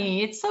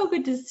 honey, it's so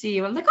good to see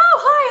you. I'm like, oh,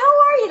 hi, how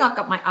are you? And I've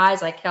got my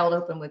eyes held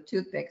open with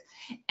toothpicks,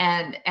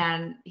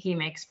 and he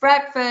makes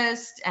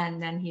breakfast,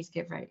 and then he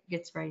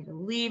gets ready to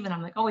leave. And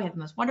I'm like, oh, we had the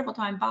most wonderful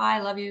time. Bye. I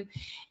love you.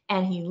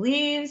 And he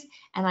leaves,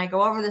 and I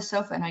go over the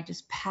sofa and I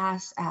just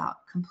pass out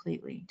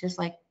completely, just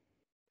like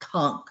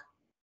conk.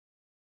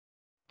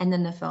 And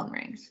then the phone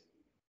rings,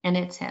 and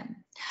it's him.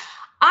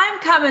 I'm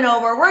coming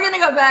over. We're going to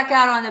go back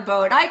out on the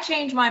boat. I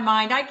changed my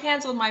mind. I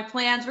canceled my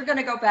plans. We're going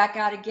to go back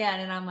out again.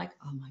 And I'm like,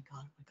 oh my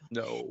God.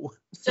 No.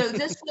 So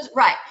this was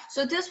right.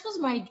 So this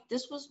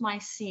was my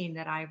scene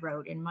that I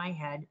wrote in my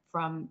head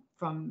from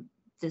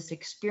this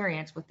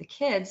experience with the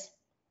kids.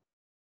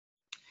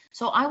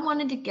 So I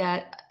wanted to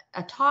get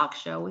a talk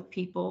show with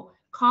people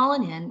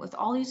calling in with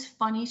all these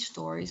funny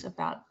stories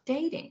about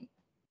dating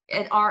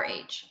at our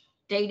age,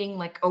 dating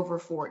like over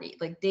 40,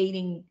 like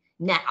dating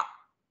now.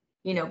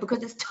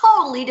 Because it's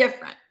totally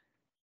different.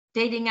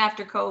 Dating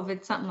after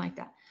COVID, something like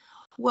that.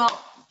 Well,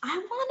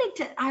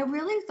 I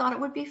really thought it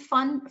would be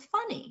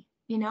funny,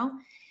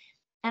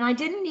 and I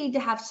didn't need to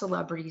have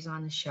celebrities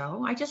on the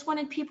show. I just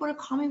wanted people to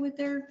call me with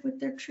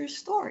their true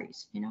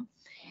stories,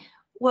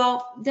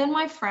 Well, then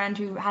my friend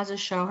who has a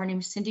show, her name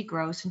is Cindy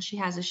Gross, and she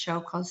has a show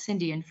called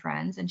Cindy and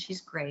Friends, and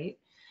she's great.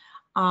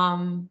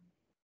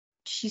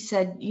 She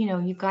said,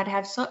 you've got to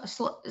have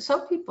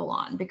so people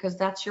on, because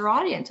that's your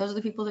audience. Those are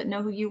the people that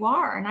know who you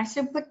are. And I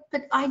said, but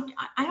I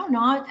don't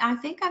know. I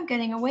think I'm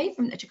getting away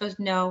from that. She goes,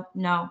 no,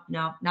 not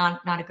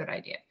a good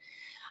idea.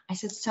 I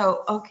said,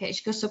 so, okay.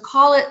 She goes, so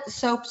call it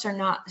soaps or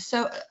not.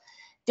 So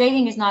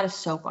dating is not a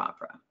soap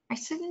opera. I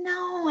said,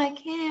 no, I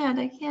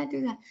can't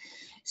do that.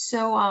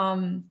 So,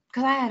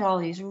 cause I had all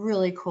these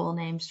really cool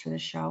names for the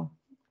show.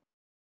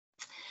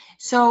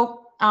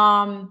 So,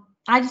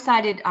 I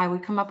decided I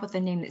would come up with a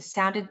name that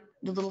sounded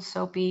a little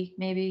soapy,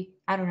 maybe.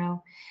 I don't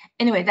know.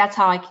 Anyway, that's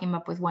how I came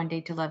up with One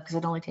Date to Love, because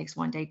it only takes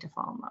one date to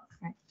fall in love,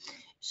 right?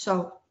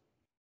 So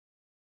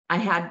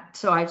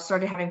So I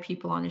started having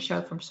people on the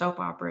show from soap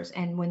operas,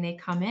 and when they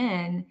come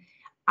in,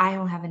 I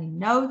don't have any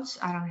notes.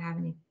 I don't have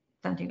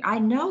something. I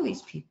know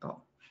these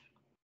people.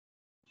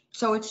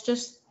 So it's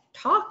just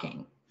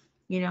talking,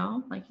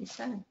 like you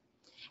said.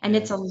 And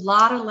it's a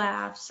lot of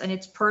laughs, and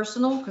it's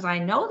personal because I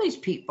know these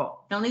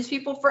people,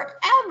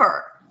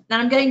 forever.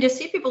 And I'm getting to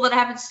see people that I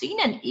haven't seen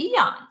in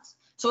eons.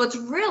 So it's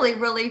really,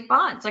 really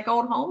fun. It's like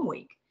old home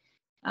week.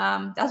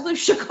 That's what we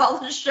should call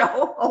the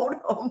show, old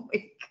home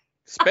week.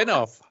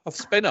 Spin-off.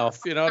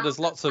 There's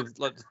lots of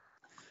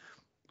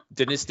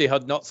Dynasty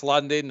had Knots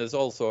Landing. There's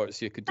all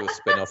sorts. You could do a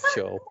spin-off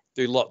show.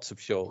 Do lots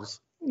of shows.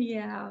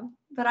 Yeah,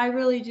 but I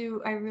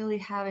really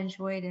have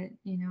enjoyed it,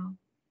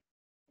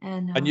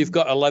 And you've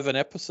got 11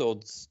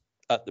 episodes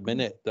at the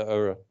minute that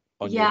are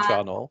on your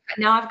channel.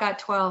 Now I've got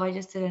 12. I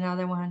just did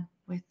another one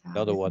with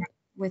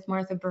with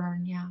Martha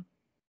Byrne. Yeah.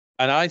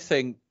 And I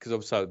think, because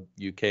obviously I'm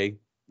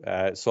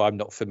UK, so I'm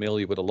not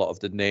familiar with a lot of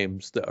the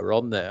names that are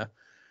on there,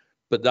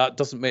 but that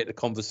doesn't make the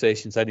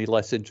conversations any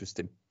less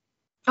interesting.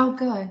 Oh,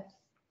 good.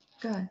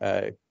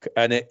 Good.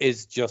 And it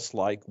is just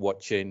like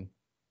watching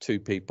two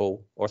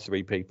people or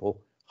three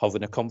people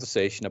having a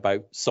conversation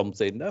about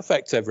something that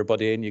affects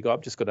everybody. And you go,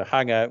 I'm just going to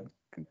hang out,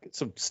 get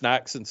some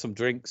snacks and some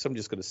drinks. I'm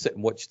just going to sit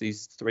and watch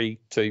these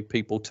two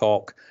people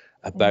talk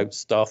about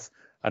stuff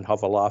and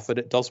have a laugh. And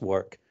it does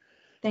work.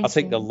 I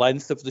think the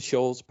length of the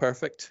show is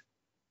perfect.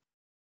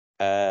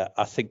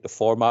 I think the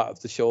format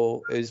of the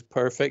show is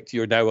perfect.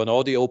 You're now an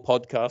audio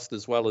podcast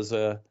as well as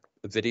a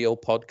video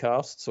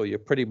podcast. So you're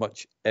pretty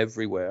much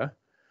everywhere.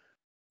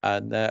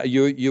 And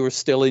you were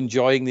still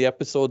enjoying the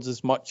episodes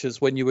as much as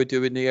when you were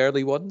doing the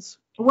early ones?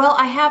 Well,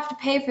 I have to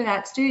pay for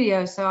that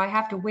studio, so I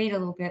have to wait a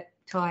little bit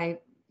till I,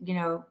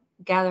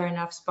 gather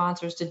enough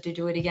sponsors to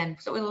do it again.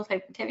 So it'll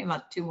take me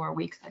about 2 more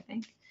weeks, I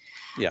think.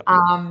 Yeah.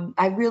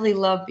 I really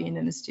love being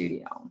in the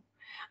studio.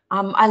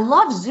 I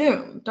love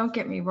Zoom. Don't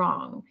get me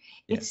wrong.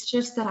 Yeah. It's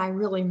just that I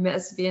really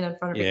miss being in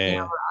front of a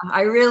camera.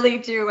 I really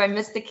do. I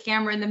miss the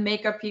camera and the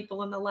makeup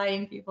people and the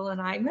lighting people,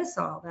 and I miss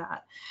all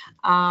that.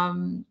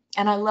 And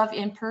I love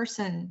in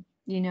person.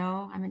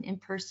 I'm an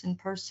in-person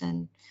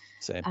person.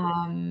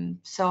 Same.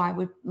 So I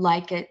would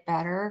like it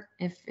better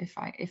if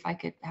I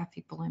could have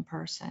people in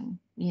person.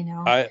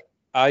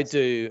 I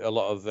do a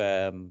lot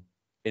of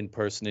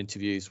in-person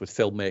interviews with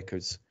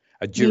filmmakers.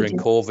 During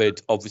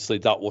COVID, obviously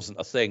that wasn't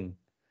a thing.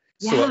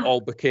 So it all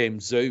became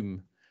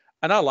Zoom.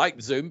 And I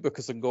like Zoom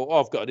because I can go,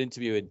 I've got an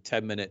interview in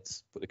 10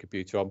 minutes, put the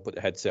computer on, put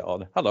the headset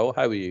on. Hello,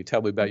 how are you?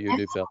 Tell me about your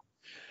new film.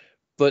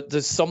 But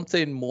there's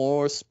something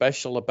more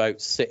special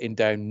about sitting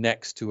down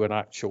next to an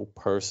actual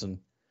person.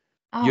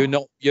 Oh.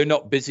 You're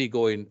not busy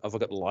going, have I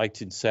got the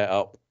lighting set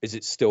up? Is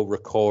it still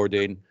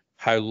recording?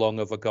 How long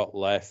have I got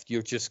left?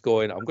 You're just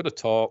going, I'm going to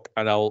talk,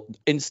 and I'll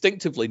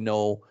instinctively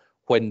know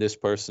when this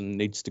person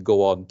needs to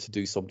go on to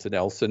do something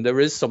else. And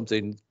there is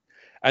something.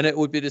 And it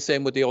would be the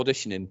same with the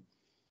auditioning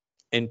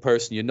in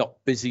person. You're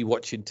not busy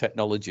watching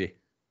technology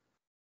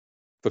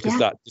because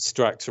that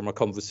distracts from a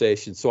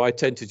conversation. So I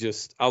tend to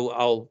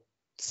I'll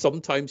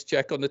sometimes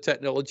check on the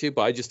technology,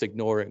 but I just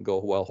ignore it and go,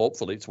 well,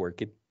 hopefully it's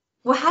working.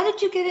 Well, how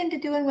did you get into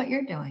doing what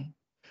you're doing?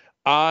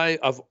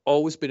 I've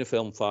always been a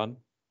film fan.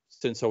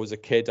 Since I was a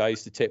kid, I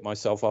used to take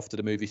myself off to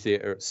the movie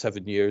theater at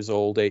 7 years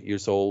old, 8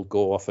 years old,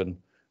 go off and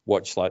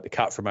watch like The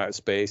Cat from Outer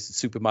Space,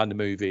 Superman the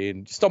movie,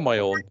 and just on my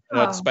own. And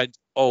I'd spend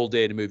all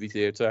day in the movie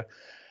theater.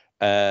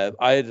 I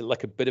had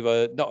like a bit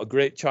of not a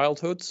great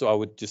childhood, so I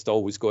would just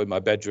always go in my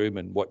bedroom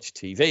and watch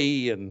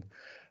TV. And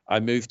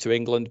I moved to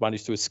England,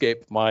 managed to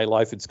escape my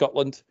life in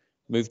Scotland,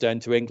 moved down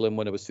to England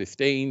when I was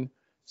 15,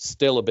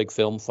 still a big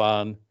film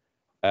fan.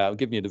 I'm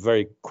giving you the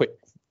very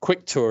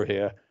quick tour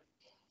here.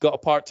 Got a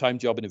part-time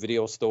job in a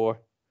video store.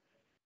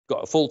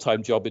 Got a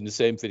full-time job in the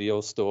same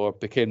video store,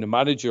 became the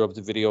manager of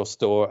the video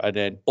store, and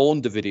then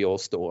owned the video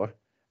store.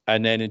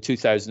 And then in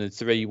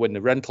 2003, when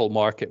the rental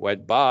market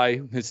went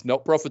by, it's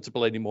not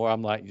profitable anymore.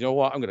 I'm like, you know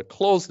what? I'm going to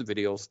close the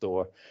video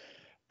store.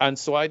 And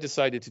so I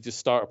decided to just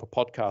start up a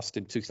podcast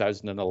in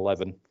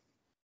 2011.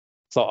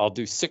 Thought I'll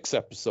do 6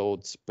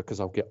 episodes because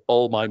I'll get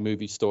all my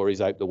movie stories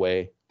out the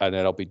way and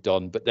then I'll be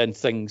done. But then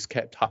things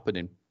kept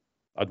happening.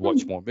 I'd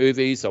watch more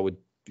movies. I would,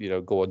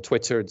 go on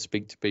Twitter and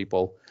speak to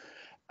people.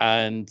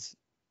 And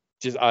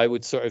I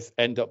would sort of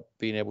end up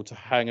being able to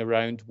hang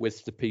around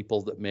with the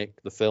people that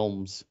make the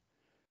films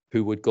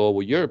who would go,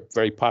 well, you're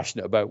very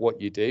passionate about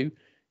what you do.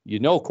 You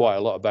know quite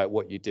a lot about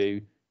what you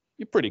do.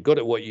 You're pretty good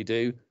at what you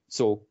do.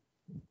 So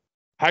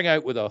hang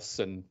out with us.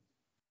 And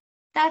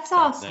that's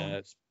awesome.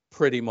 It's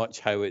pretty much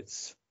how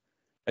it's.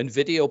 And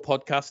video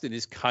podcasting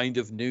is kind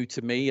of new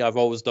to me. I've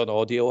always done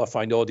audio. I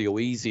find audio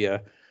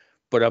easier,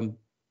 but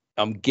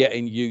I'm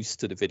getting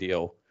used to the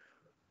video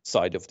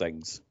side of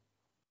things.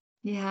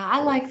 Yeah,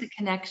 I like the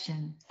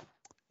connection.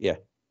 Yeah.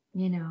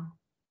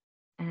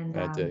 And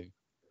I do.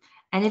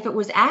 And if it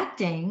was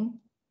acting,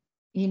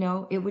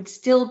 it would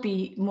still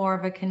be more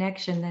of a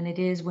connection than it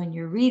is when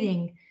you're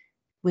reading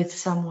with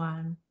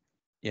someone.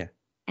 Yeah.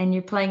 And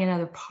you're playing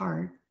another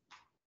part.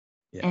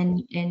 Yeah.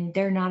 And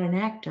they're not an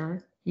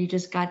actor. You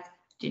just got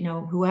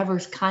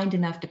whoever's kind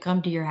enough to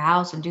come to your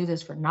house and do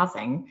this for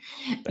nothing,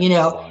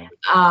 That's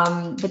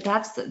fine. But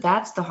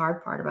that's the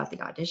hard part about the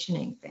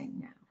auditioning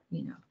thing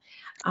now,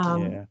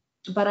 Yeah.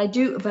 But I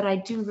do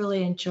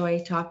really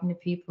enjoy talking to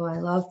people. I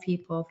love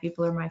people.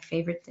 People are my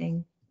favorite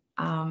thing.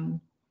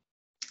 And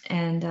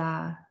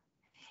I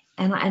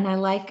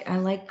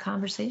like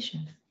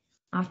conversation,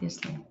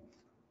 obviously.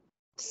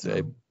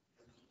 So,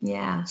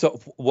 yeah. So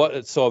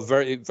a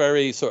very,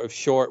 very sort of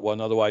short one,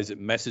 otherwise it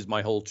messes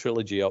my whole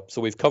trilogy up.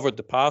 So we've covered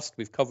the past,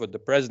 we've covered the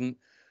present.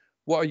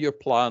 What are your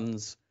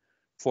plans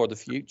for the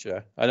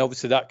future? And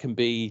obviously that can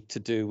be to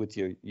do with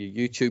your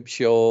YouTube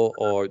show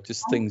or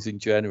just things in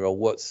general.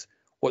 What's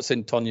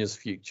in Tonja's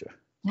future?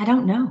 I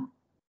don't know.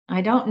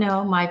 My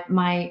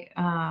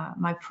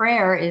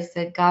prayer is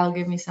that God will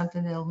give me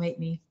something that'll make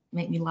me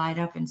light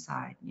up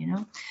inside,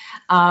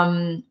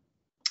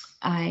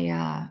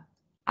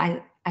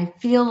 I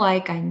feel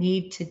like I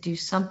need to do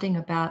something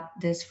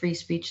about this free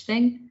speech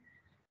thing.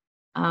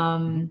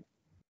 I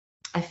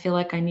feel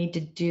like I need to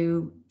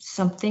do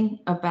something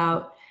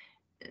about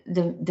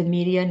the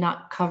media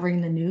not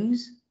covering the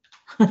news.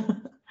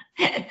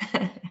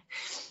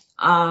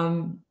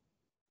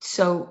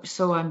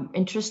 So I'm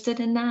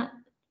interested in that.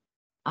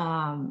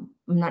 I'm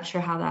not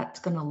sure how that's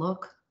going to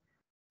look,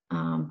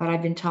 but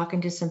I've been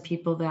talking to some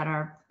people that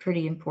are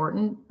pretty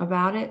important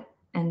about it,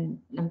 and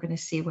I'm going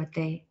to see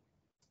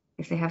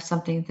if they have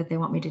something that they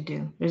want me to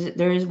do.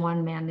 There is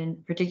one man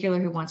in particular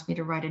who wants me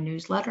to write a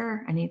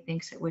newsletter, and he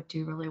thinks it would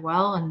do really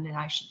well, and that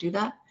I should do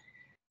that.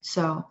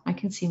 So I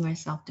can see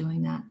myself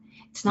doing that.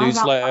 It's not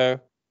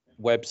newsletter,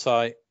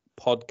 website,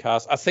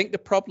 podcast. I think the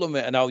problem,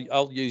 and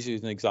I'll use you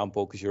as an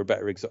example because you're a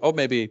better example, or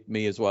maybe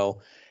me as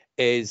well,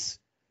 is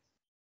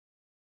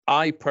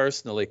I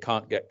personally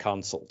can't get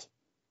cancelled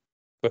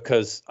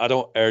because I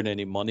don't earn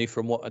any money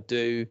from what I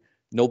do.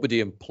 Nobody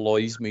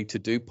employs me to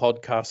do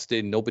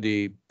podcasting.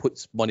 Nobody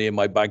puts money in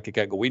my bank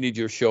account. Go, we need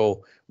your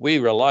show. We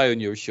rely on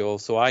your show.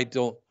 So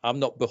I'm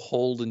not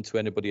beholden to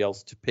anybody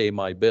else to pay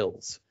my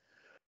bills.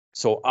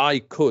 So I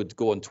could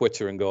go on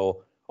Twitter and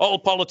go, all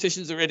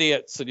politicians are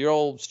idiots and you're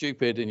all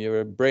stupid and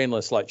you're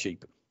brainless like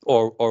sheep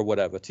or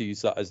whatever, to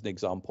use that as an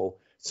example.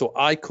 So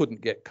I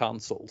couldn't get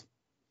cancelled.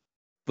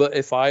 But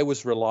if I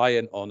was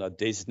reliant on a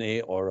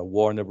Disney or a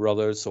Warner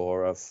Brothers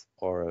or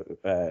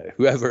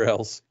whoever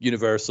else,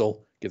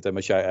 Universal, give them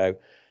a shout out,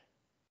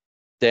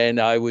 then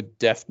I would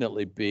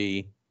definitely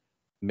be,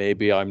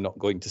 maybe I'm not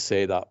going to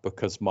say that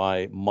because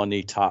my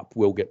money tap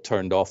will get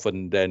turned off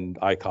and then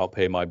I can't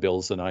pay my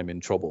bills and I'm in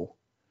trouble.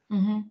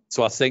 Mm-hmm.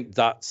 So I think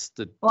that's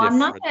the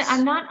difference.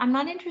 I'm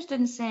not interested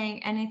in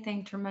saying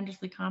anything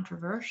tremendously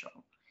controversial.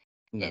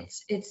 No.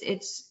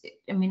 It's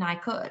I mean, I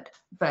could,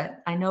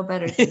 but I know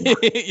better than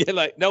that. You're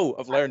like, no,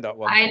 I've learned that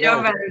one. I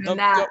know better than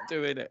that. Stop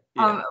doing it.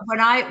 Yeah.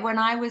 When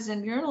I was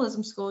in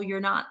journalism school,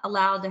 you're not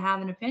allowed to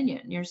have an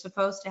opinion. You're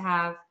supposed to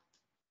have,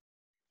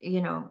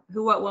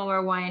 who, what, when,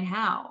 where, why, and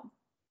how.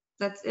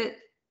 That's it.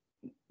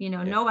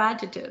 No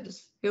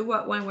adjectives. Who,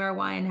 what, when, where,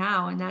 why, and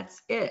how, and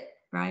that's it,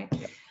 right?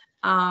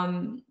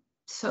 Yeah.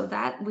 So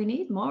that we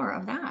need more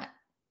of that,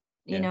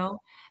 and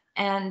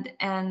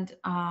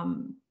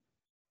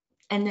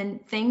then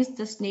things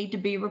just need to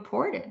be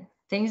reported.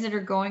 Things that are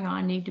going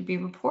on need to be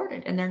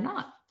reported, and they're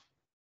not.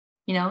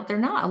 They're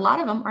not. A lot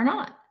of them are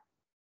not.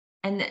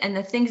 And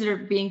the things that are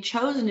being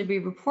chosen to be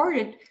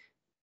reported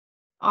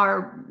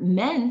are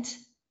meant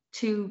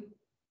to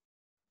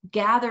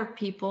gather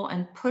people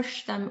and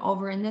push them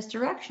over in this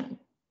direction.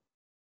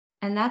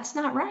 And that's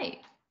not right.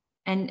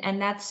 And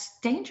that's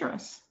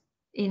dangerous,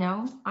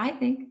 I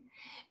think.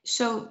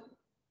 So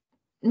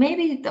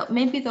maybe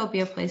there'll be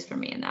a place for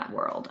me in that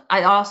world.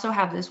 I also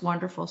have this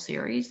wonderful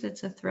series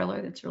that's a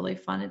thriller that's really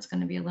fun. It's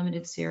going to be a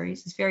limited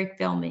series. It's very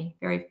filmy,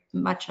 very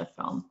much a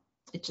film.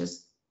 It's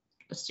just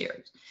a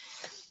series.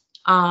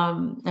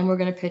 And we're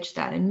going to pitch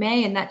that in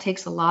May, and that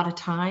takes a lot of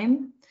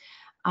time.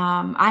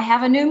 I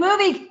have a new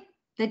movie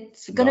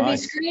that's going to be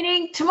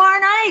screening tomorrow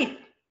night.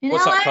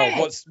 What's that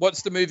called?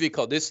 What's the movie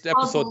called? This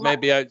episode may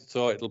be out,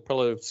 so it'll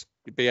probably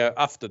be out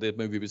after the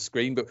movie was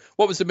screened. But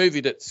what was the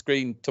movie that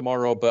screened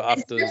tomorrow? But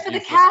after it's just for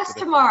the cast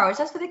tomorrow. It's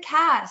just for the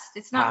cast.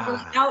 It's not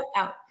really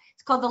out.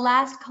 It's called The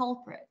Last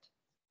Culprit,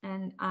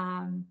 and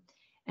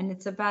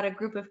it's about a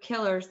group of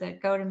killers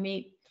that go to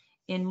meet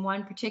in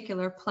one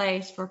particular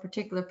place for a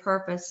particular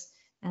purpose,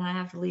 and I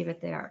have to leave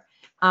it there.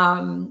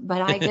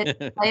 But I get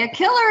to play a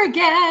killer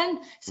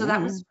again. So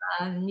that was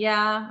fun.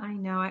 Yeah, I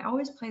know. I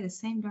always play the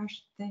same darn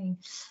thing.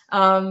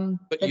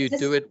 But you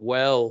do it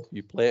well.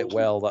 You play it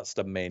well. That's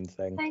the main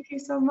thing. Thank you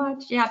so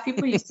much. Yeah,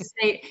 people used to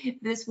say,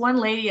 this one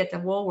lady at the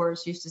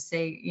Woolworths used to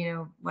say,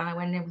 when I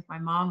went in with my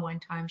mom one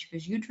time, she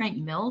goes, "You drink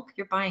milk?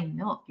 You're buying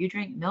milk. You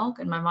drink milk?"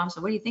 And my mom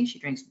said, "What do you think? She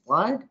drinks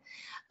blood?"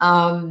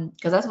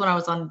 Because that's when I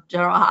was on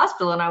General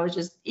Hospital and I was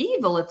just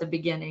evil at the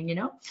beginning,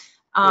 Yeah.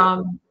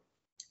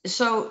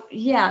 So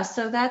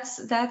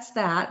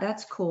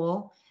that's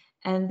cool.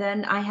 And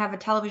then I have a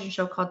television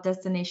show called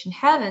Destination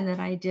Heaven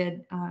that I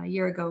did a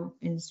year ago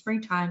in the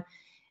springtime,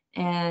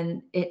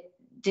 and it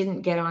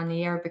didn't get on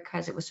the air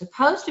because it was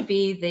supposed to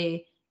be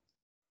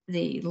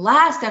the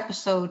last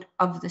episode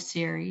of the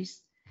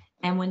series.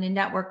 And when the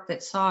network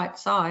that saw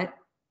it,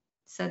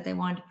 said they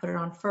wanted to put it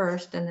on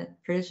first, and the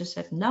producer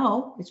said,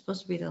 no, it's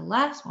supposed to be the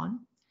last one.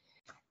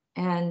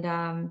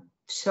 And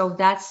so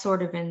that's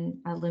sort of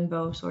in a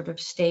limbo sort of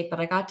state, but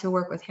I got to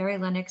work with Harry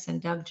Lennox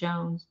and Doug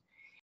Jones.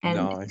 And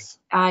Nice.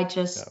 I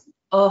just,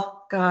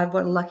 oh God,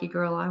 what a lucky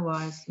girl I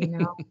was, you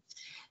know?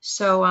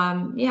 So,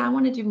 yeah, I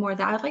want to do more of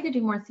that. I'd like to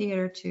do more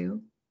theater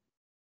too,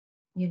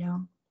 you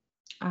know?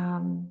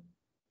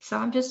 So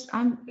I'm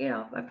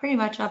pretty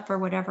much up for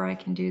whatever I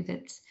can do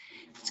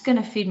it's going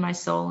to feed my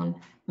soul and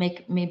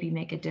maybe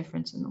make a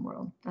difference in the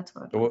world. That's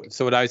what I'd like.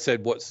 So when I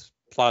said, what's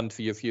planned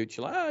for your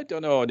future? Like, I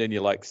don't know. And then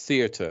you're like,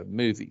 theater,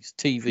 movies,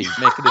 TV,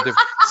 making a difference.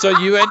 So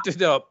you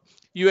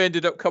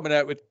ended up coming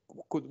out with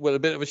a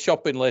bit of a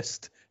shopping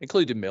list,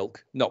 including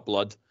milk, not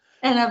blood.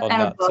 And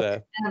a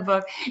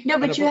book. No,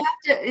 but you have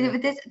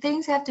to,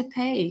 things have to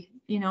pay,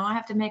 you know, I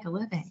have to make a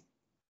living.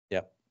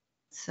 Yeah.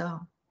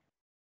 So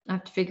I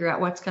have to figure out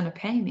what's going to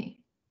pay me,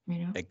 you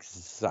know.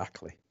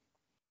 Exactly.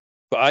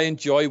 But I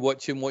enjoy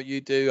watching what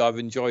you do. I've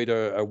enjoyed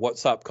our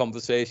WhatsApp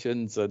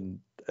conversations and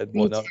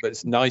whatnot. But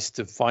it's nice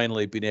to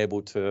finally been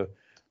able to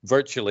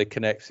virtually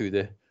connect through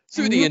the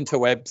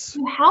interwebs.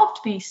 You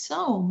helped me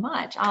so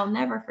much. I'll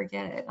never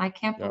forget it. I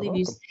can't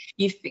believe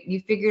you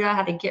figured out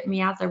how to get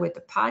me out there with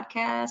the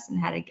podcast and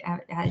how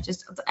to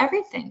just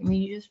everything. I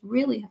mean, you just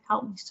really have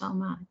helped me so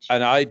much.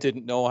 And I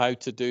didn't know how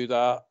to do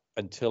that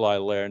until I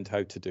learned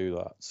how to do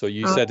that. So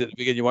you said at the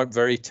beginning you weren't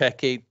very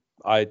techie.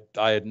 I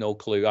had no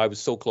clue. I was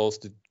so close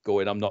to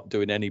going, I'm not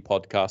doing any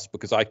podcasts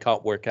because I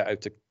can't work out how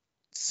to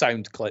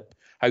sound clip,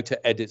 how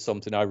to edit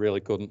something. I really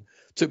couldn't.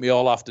 Took me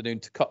all afternoon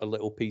to cut a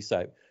little piece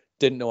out.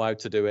 Didn't know how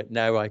to do it.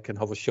 Now I can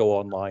have a show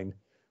online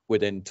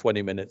within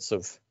 20 minutes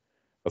of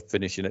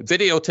finishing it.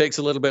 Video takes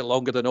a little bit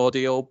longer than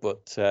audio,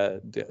 but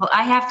well,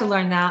 I have to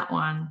learn that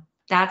one.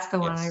 That's the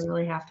one I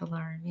really have to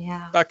learn.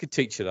 Yeah. I could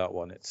teach you that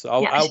one.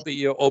 I'll be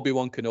your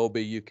Obi-Wan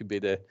Kenobi. You can be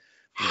the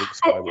Luke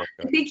Skywalker.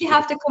 I think you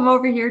have to come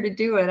over here to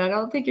do it. I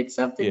don't think it's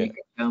something you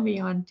can show me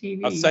on TV.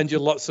 I'll send you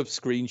lots of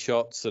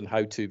screenshots and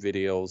how-to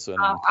videos. And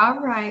all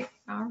right.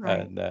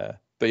 And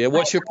but yeah,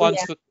 what's your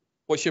plans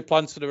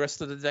for the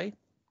rest of the day?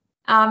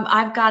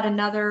 I've got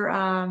another.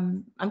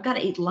 I've got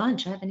to eat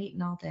lunch. I haven't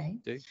eaten all day.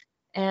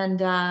 And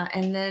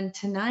then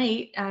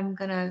tonight I'm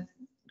gonna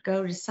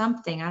go to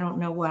something. I don't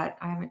know what.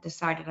 I haven't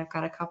decided. I've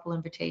got a couple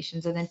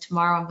invitations, and then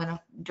tomorrow I'm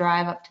gonna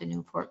drive up to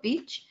Newport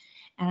Beach,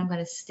 and I'm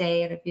gonna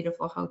stay at a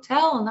beautiful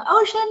hotel on the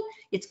ocean.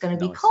 It's gonna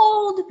be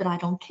cold, but I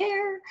don't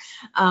care.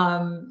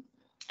 And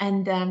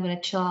then I'm gonna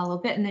chill out a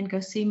little bit, and then go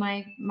see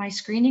my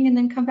screening, and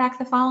then come back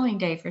the following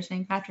day for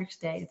St. Patrick's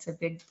Day. It's a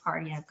big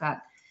party. I've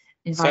got.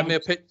 Send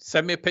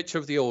me a picture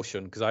of the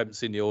ocean because I haven't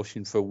seen the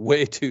ocean for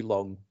way too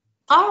long.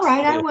 All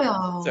right, I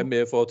will. Send me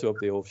a photo of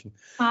the ocean.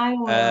 I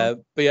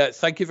will. But yeah,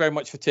 thank you very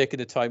much for taking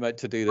the time out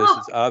to do this.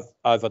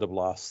 I've had a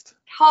blast.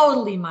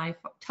 Totally my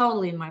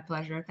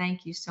pleasure.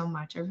 Thank you so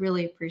much. I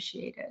really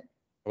appreciate it.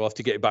 We'll have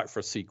to get you back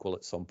for a sequel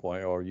at some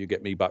point, or you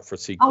get me back for a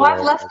sequel. Oh,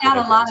 I've left out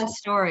a lot of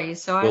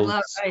stories, so I would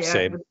love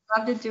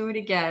to do it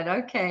again.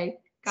 Okay.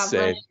 God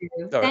bless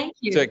you. Thank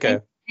you. Take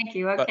care. Thank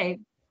you. Okay.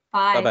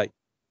 Bye. Bye-bye.